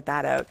she figured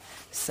that out.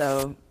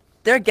 So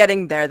they're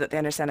getting there, that they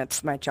understand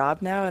it's my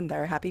job now and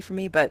they're happy for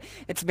me, but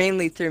it's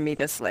mainly through me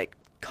just like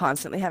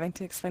constantly having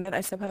to explain it, I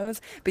suppose.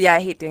 But yeah,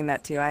 I hate doing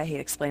that too. I hate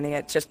explaining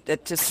it.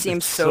 It just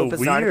seems so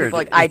bizarre to people.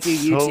 Like, I do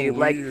YouTube.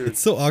 Like, it's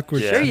so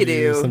awkward. Sure you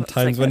do.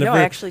 Sometimes like, whenever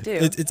no, I actually do.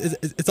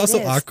 It's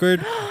also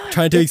awkward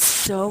trying to. It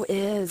so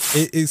is.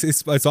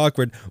 It's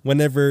awkward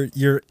whenever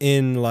you're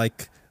in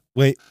like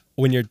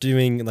when you're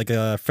doing like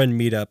a friend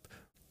meetup,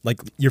 like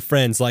your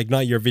friends, like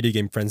not your video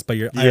game friends, but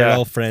your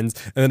IRL friends,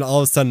 and then all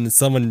of a sudden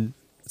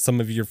some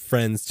of your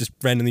friends just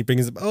randomly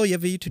brings up, oh, you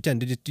have a YouTube channel.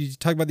 Did you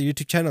talk about the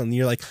YouTube channel? And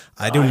you're like,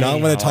 I do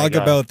not want to talk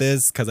about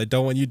this because I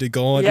don't want you to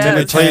go on to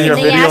my channel. Your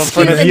video in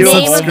front of you.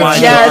 Oh my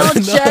god.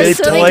 They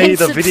play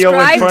the video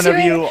in front of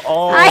you.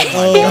 Oh my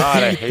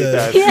god, I hate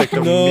that. It's like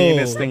the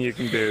meanest thing you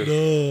can do.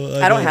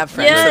 No, I don't have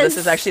friends, so this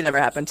has actually never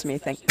happened to me,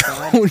 thank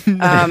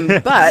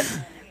God. But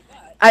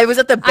I was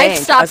at the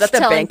bank. I was at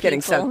the bank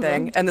getting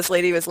something, and this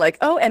lady was like,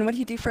 oh, and what do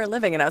you do for a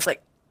living? And I was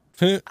like,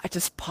 I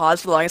just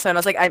paused for the longest time. I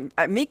was like,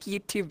 I make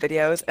YouTube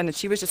videos, and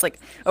she was just like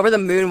over the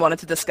moon, wanted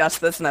to discuss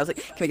this, and I was like,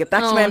 can we get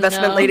back to my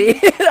investment, lady?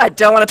 I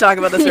don't want to talk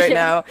about this right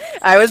now.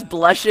 I was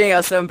blushing. I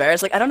was so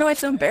embarrassed. Like, I don't know why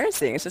it's so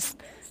embarrassing. It's just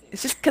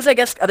because I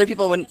guess other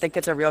people wouldn't think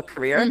it's a real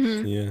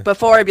career.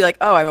 Before I'd be like,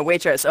 oh, I'm a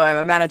waitress, oh, I'm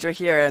a manager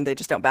here, and they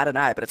just don't bat an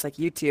eye. But it's like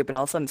YouTube, and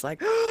all of a sudden it's like,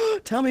 oh,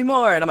 tell me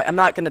more. And I'm like, I'm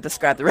not going to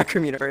describe the Rec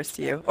Room universe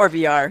to you, or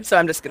VR, so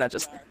I'm just going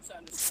to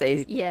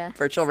say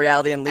virtual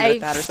reality and leave it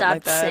at that or something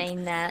like that. I've stopped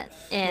saying that,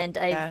 and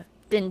I've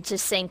been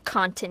just saying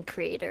content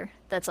creator.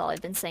 That's all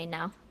I've been saying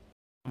now.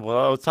 Well,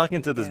 I was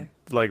talking to this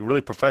like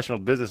really professional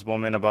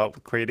businesswoman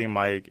about creating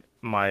my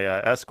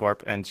S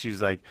Corp, and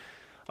she's like,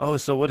 "Oh,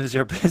 so what is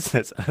your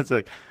business?" I was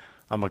like,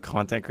 "I'm a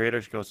content creator."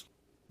 She goes,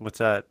 "What's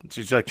that?"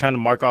 She's like trying to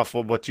mark off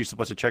what you're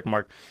supposed to check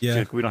mark. She's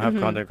like, "We don't have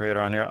content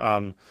creator on here."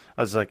 I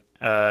was like,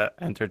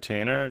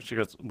 "Entertainer." She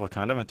goes, "What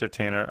kind of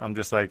entertainer?" I'm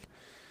just like,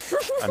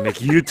 I make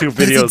YouTube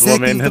videos,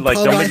 woman. Like,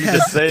 don't make me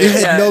just say it.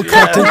 It had no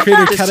content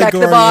creator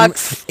category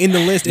in the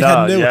list. It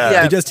had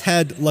no. It just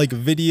had like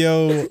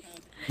video,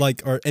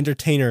 like, or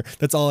entertainer.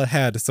 That's all it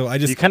had. So I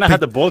just you kind of had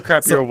to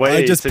bullcrap your way.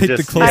 I just picked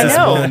the closest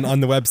one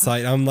on the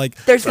website. I'm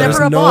like, there's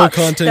never a box.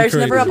 There's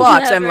never a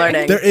box. I'm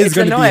learning. There is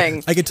going to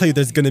be. I can tell you,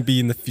 there's going to be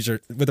in the future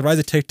with the rise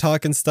of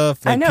TikTok and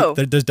stuff. Like, I know.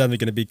 There's definitely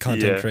going to be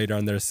content creator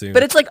on there soon.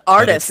 But it's like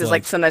artist is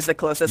like sometimes the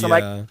closest. I'm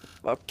like,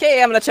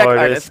 okay, I'm gonna check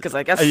artist because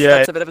I guess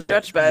that's a bit of a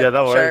stretch, but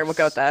sure, we'll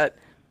go with that.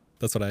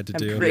 That's what I had to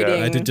do.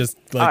 I did just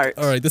like,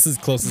 all right, this is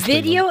closest.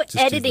 Video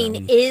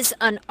editing is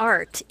an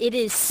art. It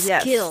is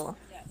skill.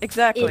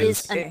 Exactly. It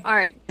is an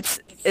art.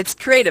 It's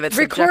creative. It's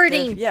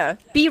recording.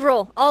 Subjective.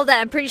 B-roll. All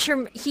that. I'm pretty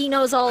sure he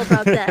knows all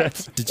about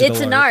that. It's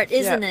an art,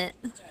 isn't it?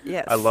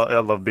 Yes. I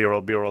love B-roll.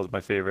 B-roll is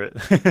my favorite.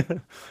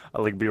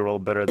 I like B-roll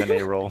better than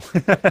A-roll.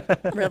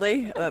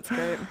 Really? That's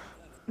great.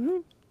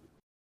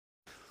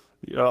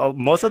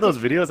 Most of those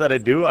videos that I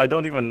do, I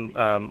don't even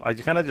I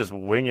kind of just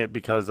wing it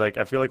because like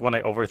I feel like when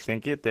I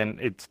overthink it, then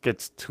it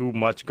gets too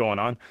much going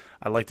on.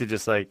 I like to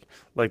just like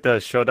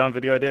the showdown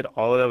video I did,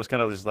 all of that was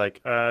kind of just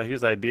like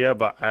here's the idea,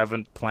 but I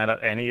haven't planned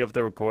out any of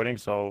the recording,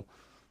 so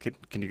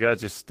can you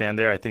guys just stand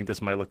there? I think this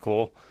might look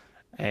cool.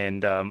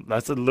 And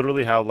that's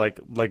literally how like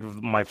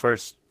my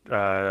first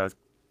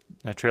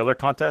trailer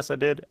contest I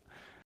did,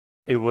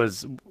 it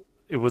was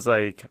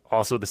like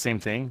also the same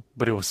thing,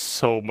 but it was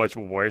so much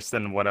worse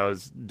than what I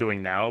was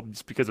doing now,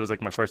 just because it was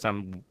like my first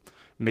time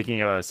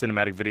making a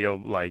cinematic video,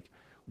 like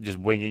just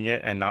winging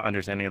it and not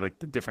understanding like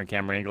the different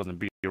camera angles and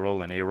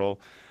B-roll and A-roll.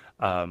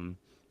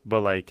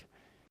 But like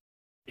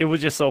it was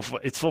just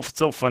it's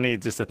so funny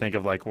just to think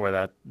of like where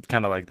that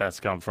kind of like that's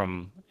come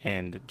from,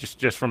 and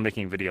just from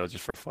making videos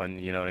just for fun,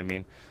 you know what I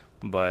mean?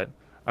 But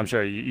I'm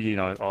sure you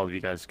know all of you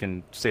guys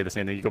can say the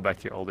same thing. You go back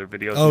to your older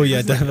videos. Oh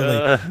yeah,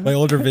 definitely. My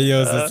older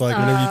videos, it's like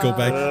whenever you go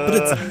back,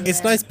 but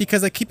it's nice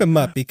because I keep them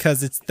up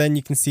because it's then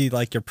you can see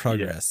like your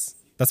progress.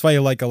 That's why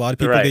like a lot of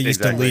people they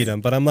used to delete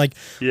them, but I'm like,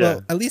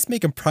 well, at least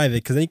make them private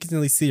because then you can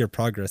at least see your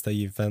progress that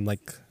you've done.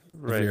 Like,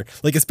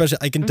 like especially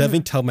I can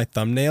definitely tell my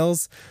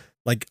thumbnails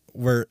like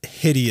were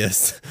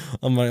hideous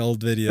on my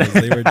old videos.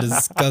 They were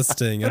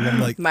disgusting, and I'm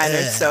like, mine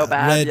are so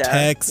bad. Red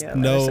text,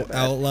 no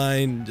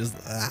outline, just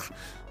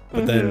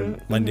But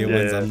then my new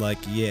ones, I'm like,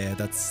 yeah,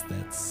 that's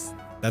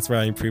where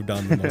I improved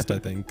on the most, I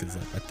think, because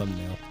my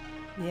thumbnail.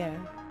 Yeah.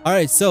 All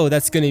right, so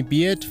that's going to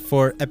be it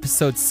for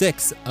episode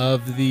 6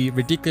 of the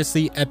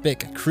Ridiculously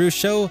Epic Cruise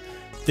Show.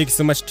 Thank you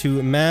so much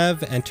to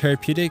Mav and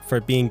Tarapeutic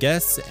for being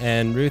guests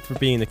and Ruth for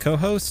being the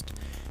co-host.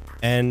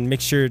 And make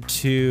sure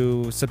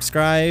to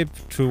subscribe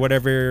to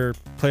whatever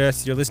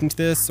place you're listening to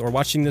this or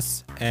watching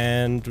this,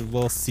 and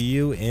we'll see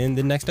you in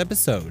the next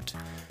episode.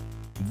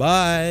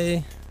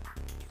 Bye.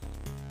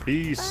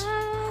 Peace. Bye.